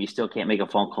system, you still can't make a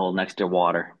phone call next to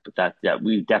water, but that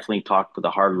we definitely talked with a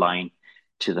hard line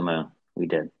to the moon. We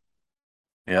did.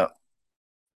 Yeah.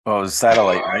 Well, it was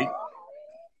satellite, right?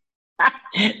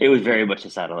 It was very much a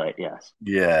satellite, yes.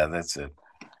 Yeah, that's it.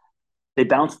 They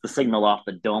bounced the signal off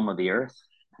the dome of the Earth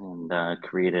and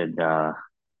created the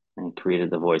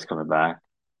voice coming back.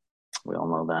 We all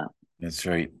know that. That's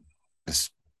right.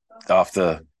 Just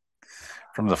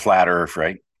from the flat Earth,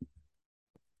 right?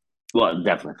 Well,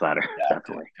 definitely flatter. Yeah,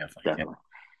 definitely.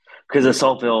 Because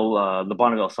the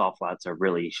Bonneville salt flats are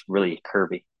really, really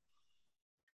curvy.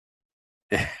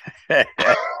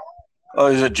 Oh,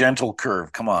 there's a gentle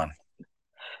curve. Come on.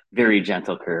 Very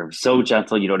gentle curve. So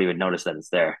gentle you don't even notice that it's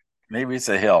there. Maybe it's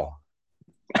a hill.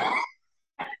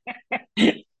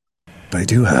 I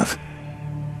do have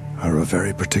are a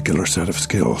very particular set of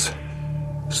skills.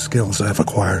 Skills I've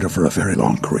acquired over a very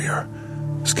long career.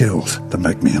 Skills that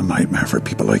make me a nightmare for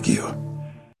people like you.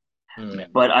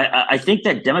 But I think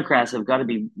that Democrats have got to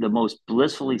be the most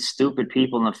blissfully stupid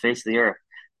people on the face of the earth.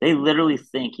 They literally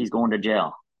think he's going to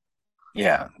jail.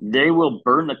 Yeah. They will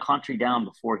burn the country down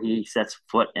before he sets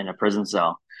foot in a prison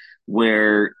cell.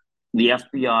 Where the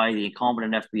FBI, the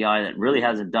incompetent FBI that really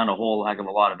hasn't done a whole heck of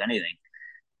a lot of anything,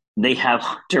 they have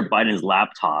Hunter Biden's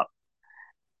laptop.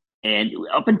 And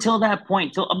up until that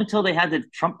point, up until they had the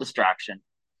Trump distraction,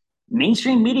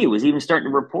 mainstream media was even starting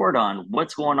to report on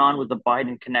what's going on with the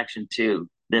Biden connection to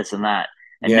this and that.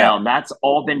 And Yeah. now that's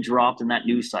all been dropped in that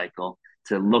news cycle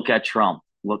to look at Trump,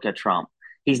 look at Trump.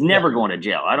 He's never going to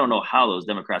jail. I don't know how those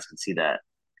Democrats can see that.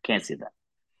 Can't see that.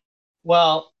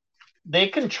 Well, they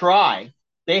can try.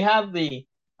 They have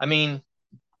I mean,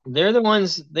 they're the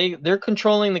ones, they're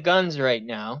controlling the guns right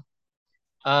now.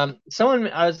 I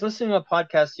was listening to a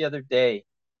podcast the other day,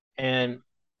 and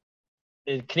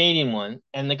a Canadian one,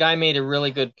 and the guy made a really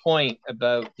good point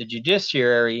about the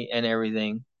judiciary and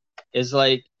everything. Is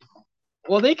like,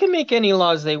 well, they can make any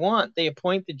laws they want. They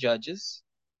appoint the judges,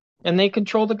 and they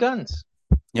control the guns.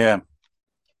 Yeah.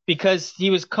 Because he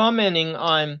was commenting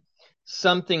on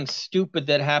something stupid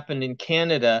that happened in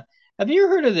Canada. Have you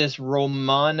heard of this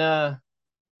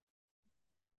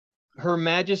Her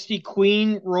Majesty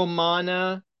Queen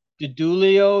Romana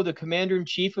Dudulio, the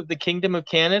Commander-in-Chief of the Kingdom of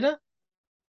Canada?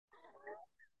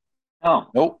 Oh.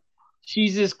 Nope.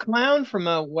 She's this clown from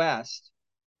out west,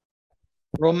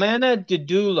 Romana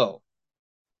Didulo,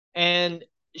 and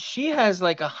she has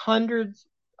like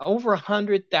over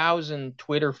 100,000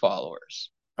 Twitter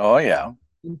followers. Oh, yeah.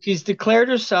 She's declared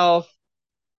herself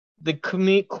the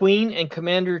Queen and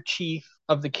Commander-Chief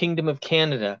of the Kingdom of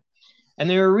Canada. And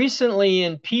they were recently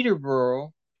in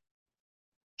Peterborough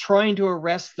trying to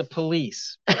arrest the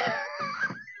police.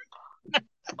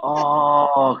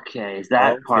 Oh, okay. Is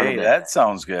that part of it? That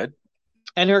sounds good.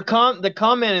 And the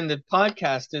comment in the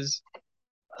podcast is,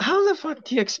 how the fuck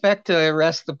do you expect to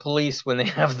arrest the police when they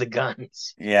have the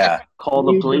guns? Yeah. Call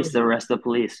the police to arrest the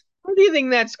police. Where do you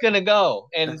think that's going to go?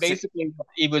 And basically,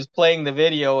 he was playing the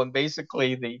video, and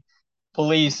basically the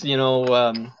police,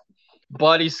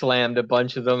 body slammed a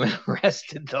bunch of them and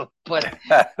arrested them. But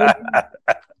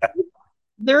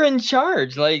they're in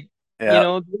charge. Like, the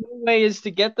only way is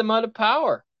to get them out of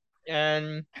power.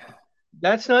 And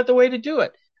that's not the way to do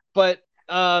it. But,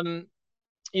 back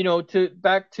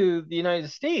to the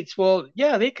United States, well,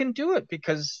 yeah, they can do it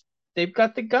because they've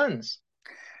got the guns.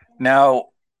 Now,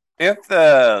 if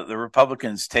the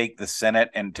Republicans take the Senate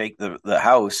and take the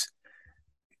House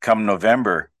come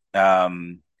November,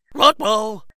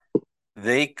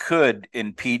 they could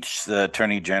impeach the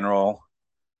Attorney General,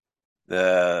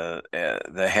 the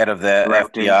head of the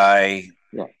FBI,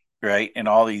 right, and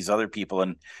all these other people,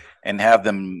 and have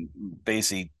them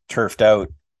basically turfed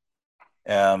out.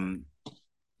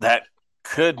 That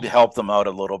could help them out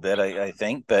a little bit, I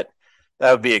think, but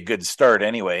that would be a good start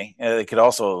anyway. They could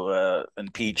also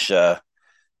impeach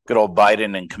good old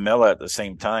Biden and Camilla at the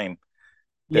same time.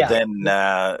 But then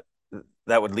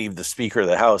that would leave the Speaker of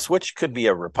the House, which could be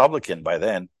a Republican by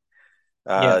then,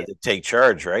 to take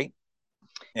charge, right?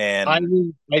 And I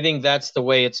think that's the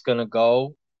way it's going to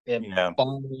go.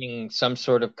 Barring some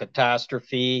sort of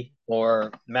catastrophe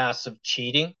or massive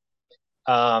cheating,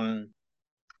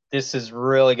 this is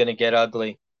really going to get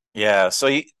ugly. Yeah. So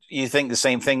you think the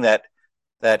same thing, that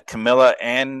Camilla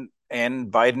and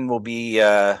Biden will be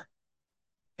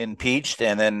impeached,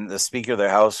 and then the Speaker of the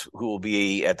House, who will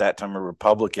be at that time a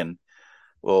Republican,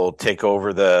 will take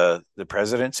over the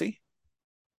presidency?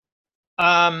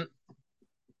 That's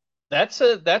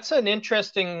an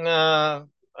interesting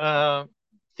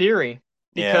theory,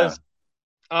 because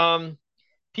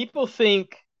people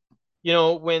think,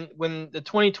 when the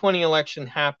 2020 election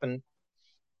happened,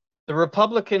 the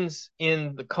Republicans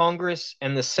in the Congress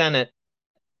and the Senate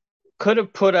could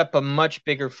have put up a much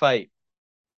bigger fight,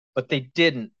 but they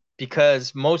didn't,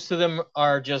 because most of them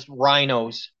are just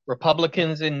rhinos,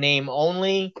 Republicans in name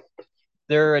only.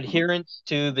 Their adherence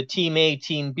to the Team A,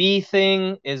 Team B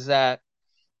thing is that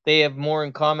they have more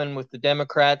in common with the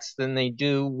Democrats than they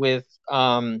do with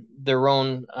their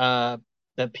own, the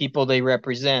people they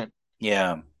represent.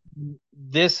 Yeah.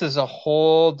 This is a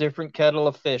whole different kettle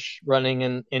of fish running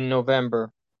in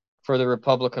November for the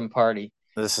Republican Party.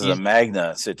 This is a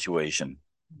Magna situation.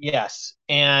 Yes.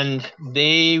 And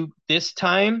this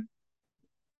time,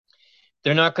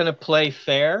 they're not going to play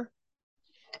fair.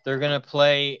 They're going to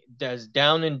play as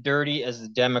down and dirty as the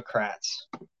Democrats.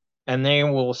 And they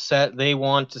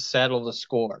want to settle the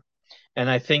score. And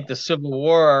I think the Civil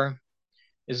War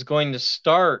is going to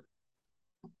start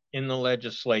in the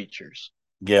legislatures.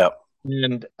 Yeah.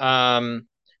 And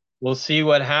we'll see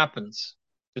what happens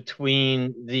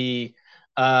between the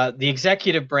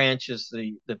executive branches,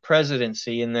 the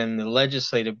presidency, and then the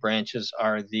legislative branches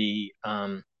are there's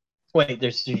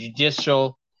the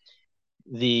judicial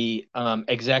the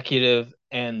executive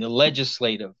and the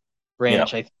legislative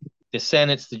branch. Yeah. I think the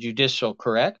Senate's the judicial,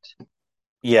 correct?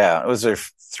 Yeah, it was their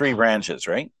three branches,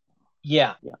 right?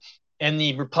 Yeah. And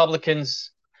the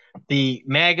Republicans, the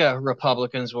MAGA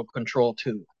Republicans will control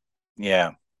two.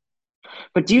 Yeah.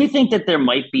 But do you think that there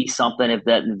might be something if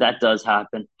that does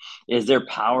happen? Is there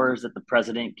powers that the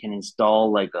president can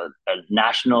install like a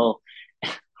national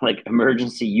like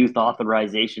emergency youth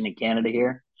authorization in Canada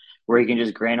here, where he can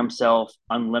just grant himself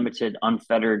unlimited,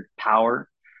 unfettered power?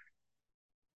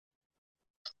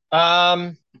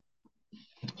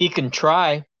 He can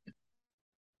try.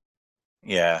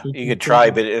 Yeah, He you can could try,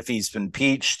 try. but if he's been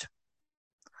impeached,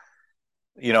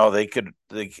 they could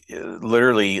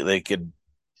literally they could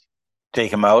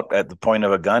take him out at the point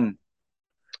of a gun.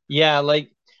 Yeah,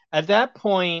 like at that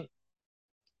point,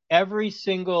 every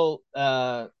single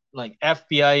like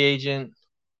FBI agent,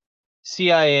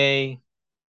 CIA,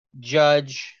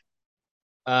 judge,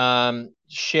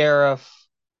 sheriff,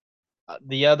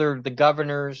 the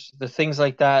governors, the things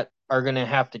like that are going to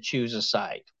have to choose a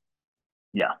side.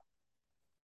 Yeah.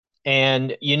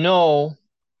 And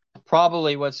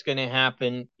probably what's going to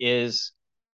happen is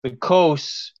the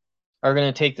coasts are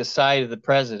going to take the side of the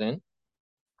president,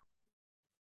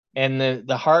 and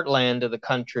the heartland of the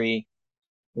country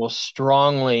will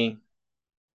strongly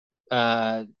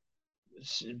uh,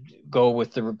 go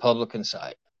with the Republican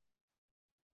side.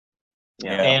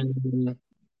 Yeah. And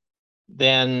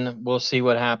then we'll see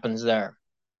what happens there.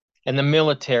 And the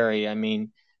military, I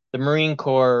mean, the Marine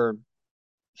Corps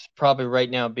is probably right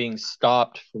now being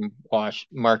stopped from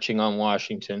marching on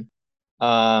Washington.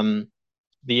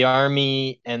 The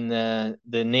Army and the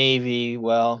Navy,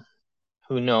 well,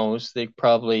 who knows? They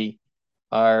probably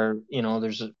are,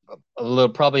 there's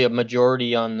probably a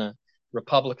majority on the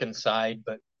Republican side,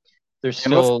 but there's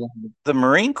And with still. the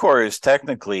Marine Corps is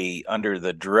technically under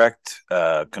the direct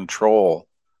control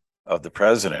of the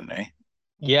president, eh?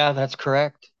 Yeah, that's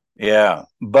correct. Yeah,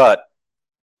 but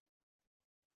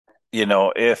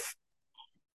if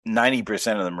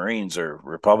 90% of the Marines are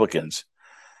Republicans,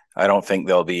 I don't think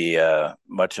there'll be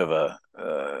much about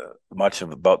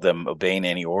them obeying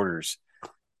any orders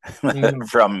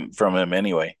from him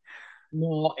anyway.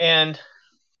 No, and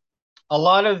a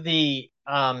lot of the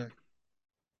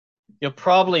you'll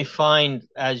probably find,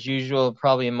 as usual,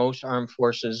 probably in most armed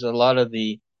forces, a lot of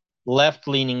the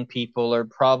left-leaning people are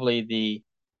probably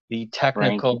the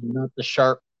technical,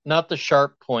 not the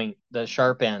sharp point, the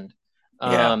sharp end,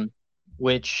 Yeah.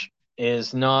 which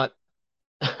is not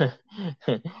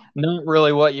not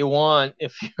really what you want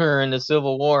if you're in a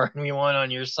civil war and you want on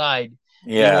your side.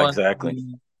 You Yeah, want exactly.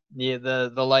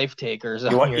 the life takers You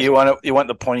on want your you side. want you want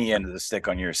the pointy end of the stick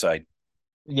on your side.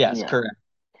 Yes, Yeah. correct.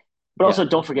 But also,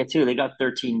 don't forget too, they got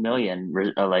 13 million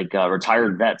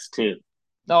retired vets too.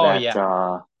 Oh That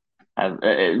yeah.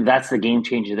 that's the game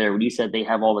changer there. When you said they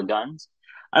have all the guns,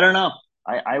 I don't know.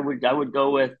 I would go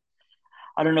with,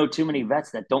 I don't know too many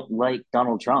vets that don't like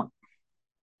Donald Trump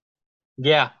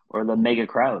Yeah. or the mega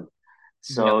crowd.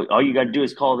 Yeah. So all you got to do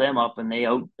is call them up, and they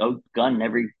outgun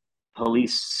every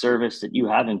police service that you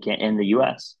have in the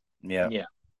U.S. Yeah. Yeah.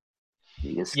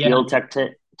 You Yeah. skilled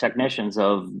technicians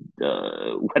of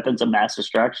weapons of mass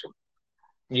destruction.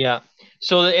 Yeah.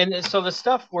 So the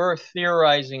stuff we're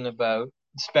theorizing about,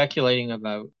 speculating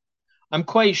about, I'm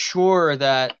quite sure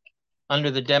that under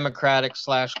the Democratic /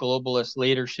 globalist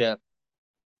leadership,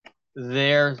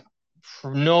 there,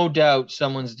 no doubt,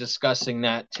 someone's discussing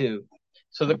that too.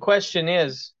 So the question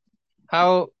is,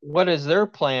 what is their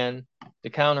plan to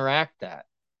counteract that?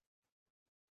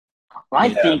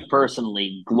 I think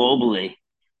personally, globally,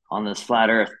 on this flat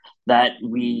Earth, that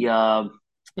we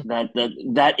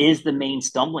that is the main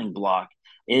stumbling block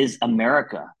is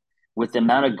America, with the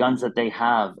amount of guns that they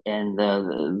have and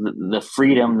the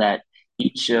freedom that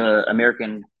each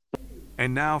American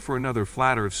And now for another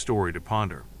flat Earth story to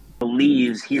ponder.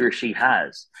 believes he or she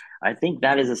has. I think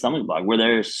that is a stumbling block where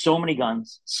there's so many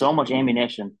guns, so much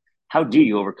ammunition. How do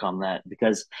you overcome that?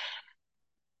 Because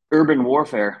urban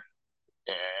warfare,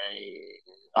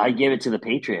 I give it to the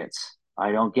Patriots.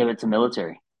 I don't give it to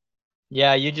military.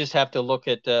 Yeah, you just have to look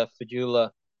at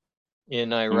Fallujah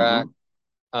in Iraq.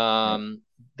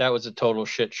 That was a total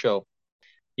shit show.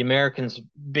 The Americans,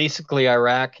 basically,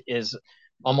 Iraq is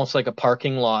almost like a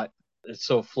parking lot. It's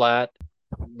so flat,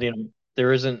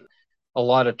 there isn't a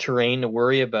lot of terrain to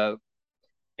worry about,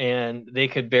 and they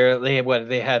had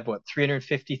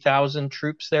 350,000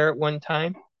 troops there at one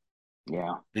time.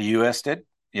 Yeah, the U.S. did.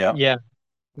 Yeah,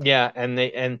 yeah, and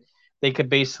they could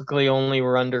basically only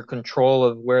were under control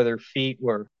of where their feet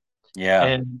were. yeah.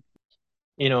 And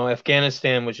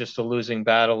Afghanistan was just a losing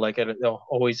battle, like it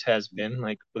always has been.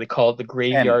 Like they call it the And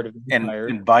graveyard of empire.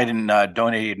 and Biden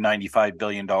donated $95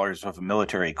 billion worth of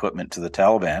military equipment to the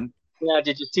Taliban. Yeah,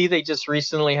 did you see they just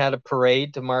recently had a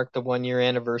parade to mark the 1 year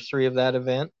anniversary of that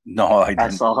event? No, I I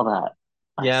didn't. saw that.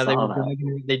 Yeah,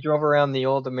 they drove around the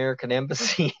old American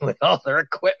embassy with all their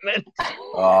equipment.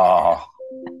 Oh,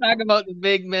 Talk about the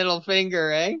big middle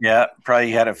finger, eh? yeah,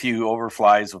 probably had a few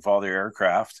overflies with all their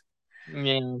aircraft.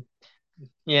 Yeah,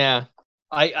 yeah.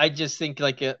 I just think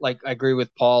like I agree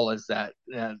with Paul is that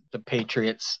the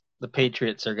Patriots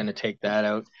are going to take that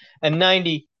out, and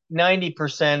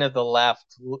 90% of the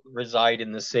left reside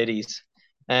in the cities,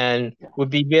 and would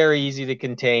be very easy to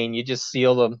contain. You just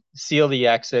seal the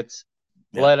exits,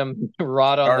 Yeah. let them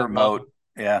rot on the remote.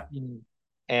 Yeah.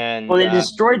 And Well, they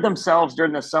destroyed themselves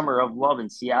during the Summer of Love in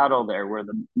Seattle there, where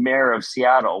the mayor of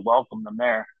Seattle welcomed them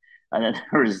there. And then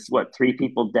there was, 3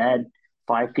 people dead,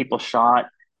 5 people shot,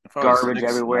 garbage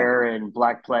everywhere, and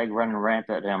Black Plague running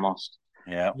rampant almost.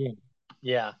 Yeah.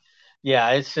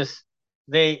 Yeah. It's just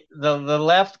the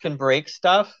left can break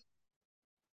stuff,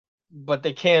 but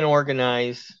they can't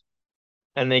organize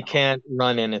and they can't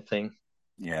run anything.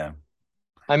 Yeah.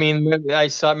 I mean,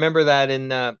 remember that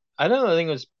in I don't know, I think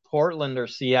it was Portland or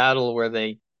Seattle where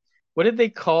what did they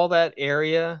call that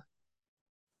area?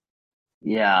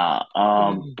 Yeah.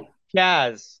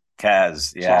 Chaz. Yeah.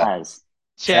 Chaz.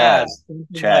 Chaz.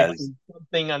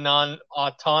 Something a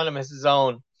non-autonomous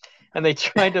zone. And they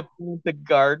tried to plant the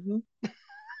garden.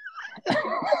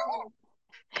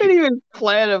 Couldn't even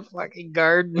plant a fucking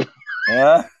garden.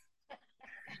 Yeah.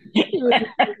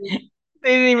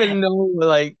 They didn't even know,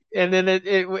 and then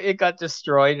it got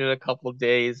destroyed in a couple of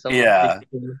days.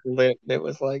 It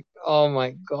was like, oh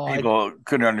my God. People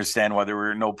couldn't understand why there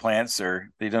were no plants there.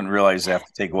 They didn't realize they have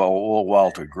to take a little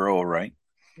while to grow, right?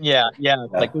 Yeah.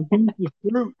 Like we can eat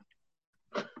fruit.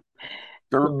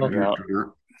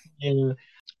 Yeah.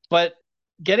 But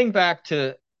getting back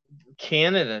to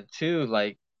Canada too,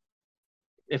 like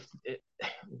if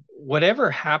whatever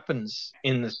happens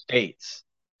in the States,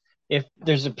 if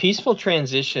there's a peaceful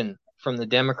transition from the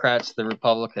Democrats to the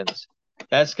Republicans,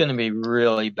 that's going to be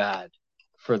really bad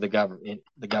for the government.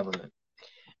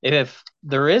 If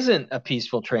there isn't a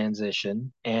peaceful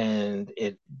transition and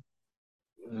it,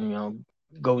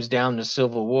 goes down to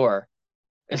civil war,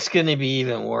 it's going to be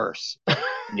even worse.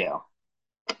 Yeah.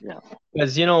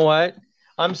 Because you know what?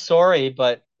 I'm sorry,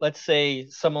 but let's say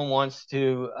someone wants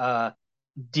to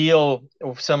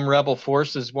some rebel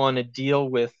forces want to deal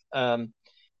with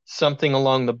something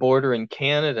along the border in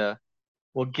Canada.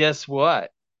 Well, guess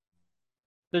what?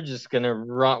 They're just going to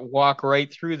walk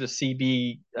right through the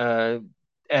CBSA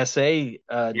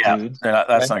dudes.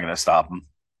 That's not going to stop them.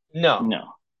 No.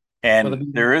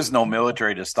 And there is no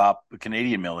military to stop the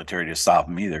Canadian military to stop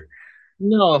them either.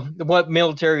 No, what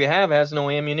military you have has no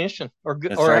ammunition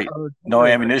That's right. No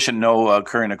ammunition, no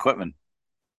current equipment.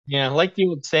 Yeah, like the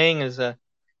old saying is a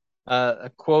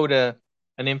quote. An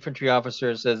infantry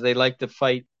officer says they like to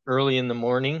fight early in the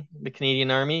morning, the Canadian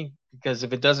Army, because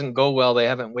if it doesn't go well, they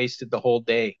haven't wasted the whole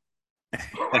day.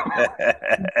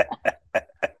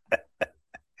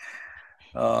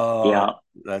 Oh, yeah,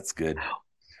 that's good.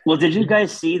 Well, did you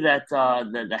guys see that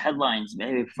the headlines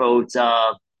maybe about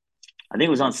I think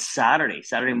it was on Saturday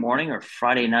morning or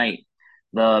Friday night,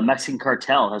 the Mexican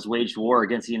cartel has waged war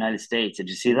against the United States. Did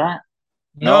you see that?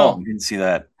 No, I didn't see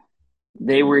that.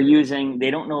 They were using, they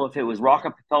don't know if it was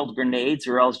rocket propelled grenades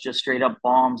or else just straight up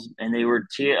bombs, and they were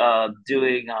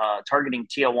targeting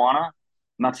Tijuana,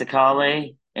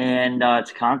 Mexicali, and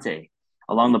Tecate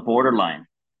along the borderline.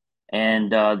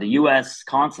 And the U.S.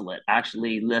 consulate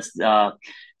actually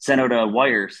sent out a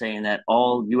wire saying that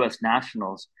all U.S.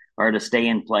 nationals are to stay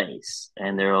in place,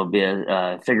 and there will be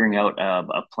figuring out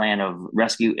a plan of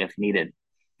rescue if needed.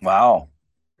 Wow.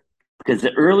 Because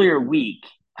the earlier week,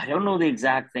 I don't know the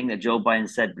exact thing that Joe Biden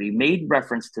said, but he made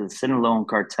reference to the Sinaloa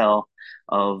cartel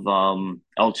of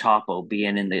El Chapo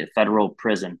being in the federal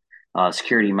prison,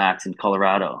 Security Max in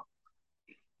Colorado,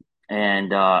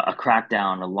 and a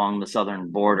crackdown along the southern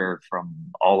border from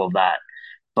all of that.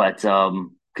 But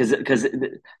because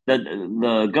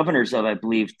the governors of, I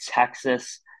believe,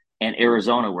 Texas and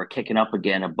Arizona were kicking up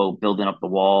again about building up the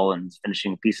wall and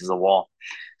finishing pieces of the wall.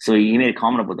 So he made a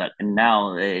comment about that. And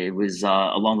now it was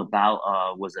along the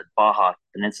was it Baja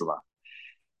Peninsula.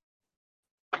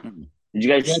 Did you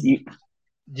guys did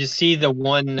you see the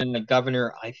one in the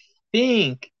governor? I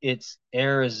think it's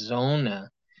Arizona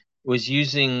was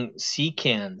using sea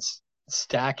cans,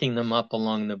 stacking them up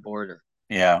along the border.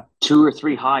 Yeah. 2 or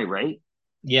 3 high, right?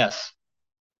 Yes.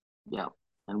 Yeah.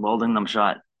 And welding them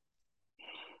shut.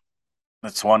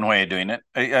 That's one way of doing it.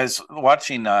 I was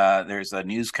watching. There's a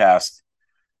newscast.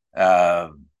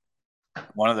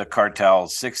 One of the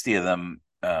cartels, 60 of them,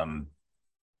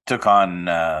 took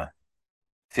on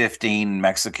 15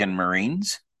 Mexican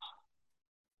Marines,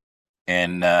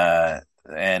 and the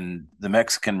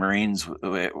Mexican Marines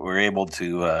were able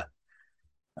to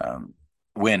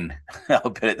win.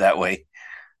 I'll put it that way.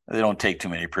 They don't take too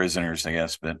many prisoners, I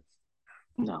guess, but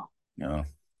No.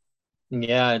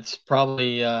 Yeah, it's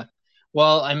probably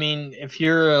well, I mean, if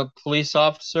you're a police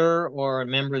officer or a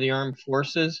member of the armed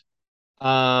forces,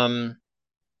 um,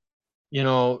 if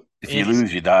you it's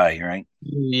lose, you die, right?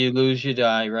 you lose, you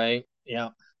die, right? Yeah.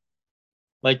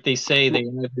 Like they say, they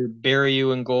either bury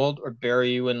you in gold or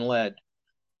bury you in lead.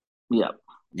 Yep.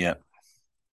 Yeah.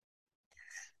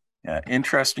 Yeah.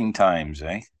 Interesting times,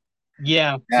 eh?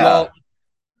 Yeah. Yeah.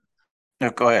 No,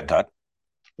 go ahead, Todd.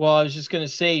 Well, I was just going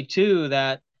to say too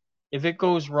that if it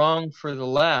goes wrong for the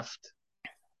left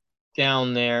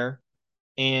down there,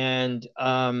 and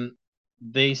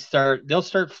they'll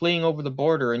start fleeing over the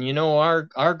border, and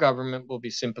our government will be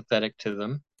sympathetic to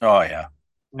them. Oh, yeah.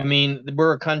 I mean,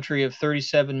 we're a country of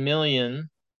 37 million.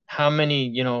 How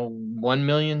many, 1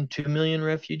 million, 2 million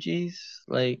refugees?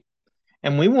 Like,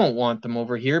 and we won't want them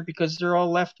over here because they're all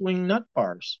left-wing nut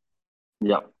bars.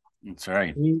 Yep. That's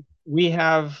right. We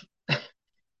have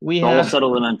we They're all have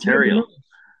settled in Ontario.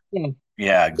 Yeah.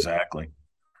 Yeah, exactly.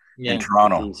 Yeah. In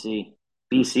Toronto.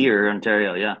 BC or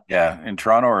Ontario, yeah. Yeah, in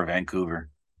Toronto or Vancouver.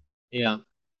 Yeah.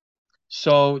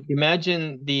 So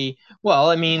imagine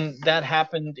I mean, that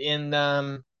happened in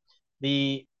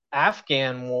the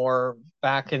Afghan war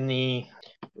back in the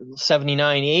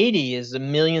 79, 80, is the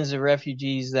millions of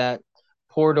refugees that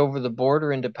poured over the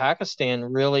border into Pakistan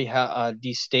really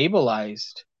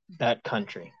destabilized that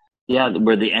country. Yeah,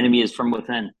 where the enemy is from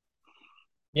within.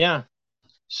 Yeah.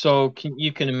 So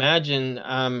you can imagine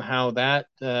how that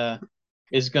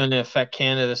is going to affect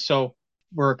Canada. So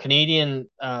we're a Canadian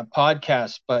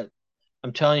podcast, but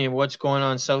I'm telling you, what's going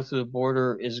on south of the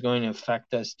border is going to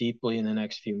affect us deeply in the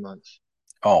next few months.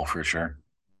 Oh, for sure.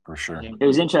 For sure. It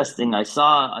was interesting. I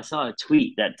saw a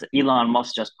tweet that Elon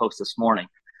Musk just posted this morning,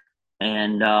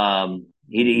 and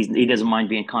he doesn't mind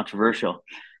being controversial.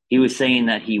 He was saying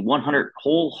that he 100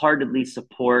 wholeheartedly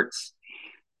supports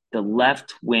the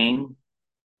left wing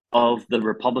of the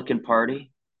Republican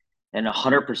Party and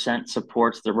 100%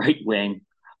 supports the right wing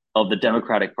of the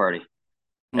Democratic Party.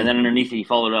 And then underneath it, he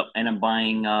followed up, and I'm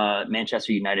buying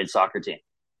Manchester United soccer team.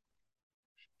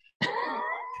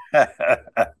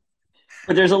 But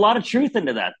there's a lot of truth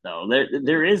into that, though.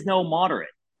 There is no moderate.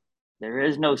 There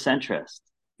is no centrist.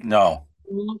 No.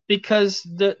 Because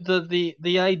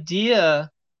the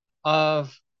idea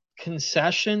of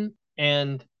concession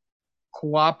and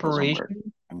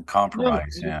cooperation and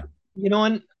compromise, yeah.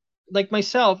 And like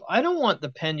myself, I don't want the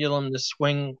pendulum to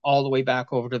swing all the way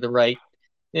back over to the right.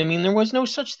 I mean, there was no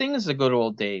such thing as the good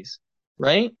old days,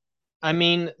 right? I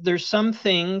mean, there's some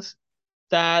things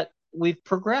that we've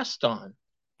progressed on.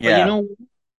 Yeah. But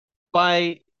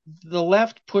by the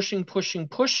left pushing,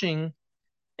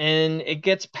 and it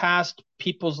gets past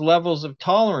people's levels of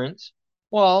tolerance,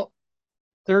 well,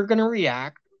 they're going to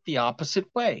react the opposite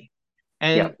way.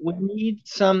 And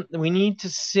we need to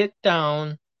sit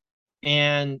down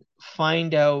and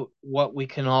find out what we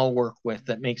can all work with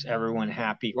that makes everyone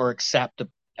happy or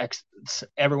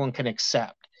everyone can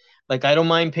accept. Like, I don't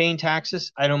mind paying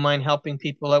taxes. I don't mind helping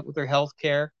people out with their health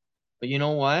care. But you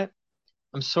know what?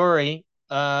 I'm sorry.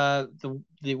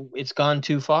 It's gone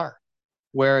too far,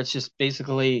 where it's just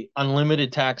basically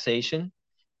unlimited taxation,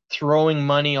 throwing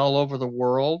money all over the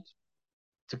world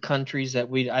to countries that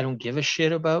I don't give a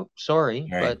shit about. Sorry,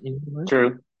 right. But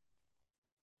True.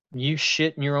 You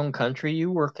shit in your own country,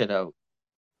 you work it out.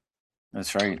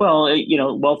 That's right. Well,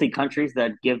 wealthy countries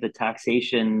that give the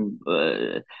taxation,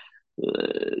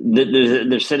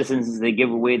 their citizens, they give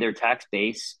away their tax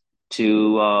base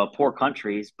to poor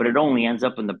countries, but it only ends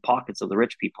up in the pockets of the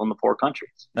rich people in the poor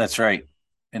countries. That's right.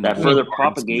 And that further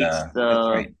propagates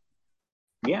the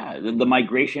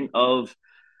migration of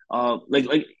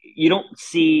like you don't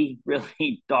see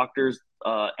really doctors,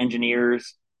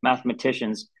 engineers,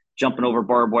 mathematicians jumping over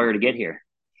barbed wire to get here.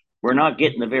 We're not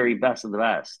getting the very best of the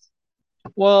best.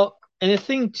 Well, and the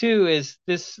thing too is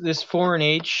this foreign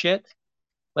aid shit.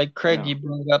 Like Craig, you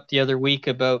brought up the other week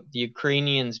about the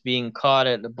Ukrainians being caught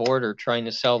at the border trying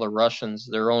to sell the Russians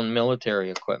their own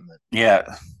military equipment.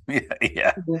 Yeah.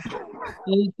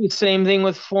 It's the same thing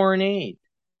with foreign aid.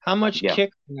 How much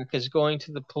kickback is going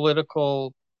to the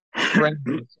political friends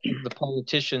of the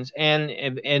politicians and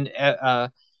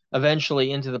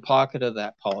eventually into the pocket of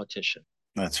that politician?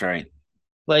 That's right.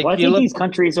 Like Well, I you think look, these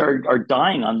countries are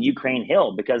dying on the Ukraine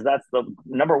hill because that's the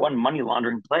number one money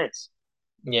laundering place.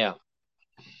 yeah,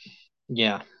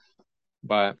 yeah,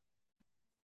 but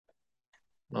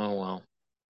oh well,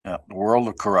 Yeah, world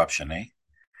of corruption, eh?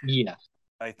 yeah.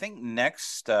 I think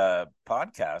next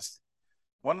podcast,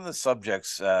 one of the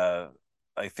subjects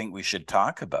I think we should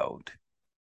talk about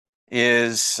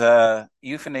is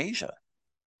euthanasia.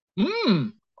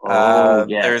 Mm. Oh,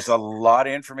 There's yes. a lot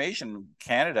of information.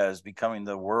 Canada is becoming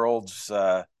the world's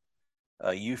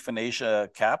euthanasia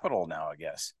capital now, I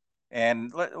guess.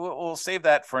 And we'll save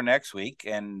that for next week,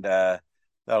 and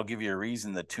that'll give you a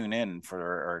reason to tune in for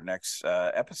our next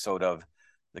episode of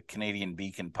the Canadian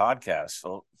Beacon podcast.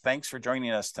 So thanks for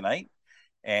joining us tonight,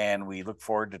 and we look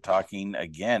forward to talking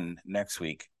again next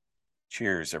week.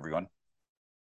 Cheers, everyone.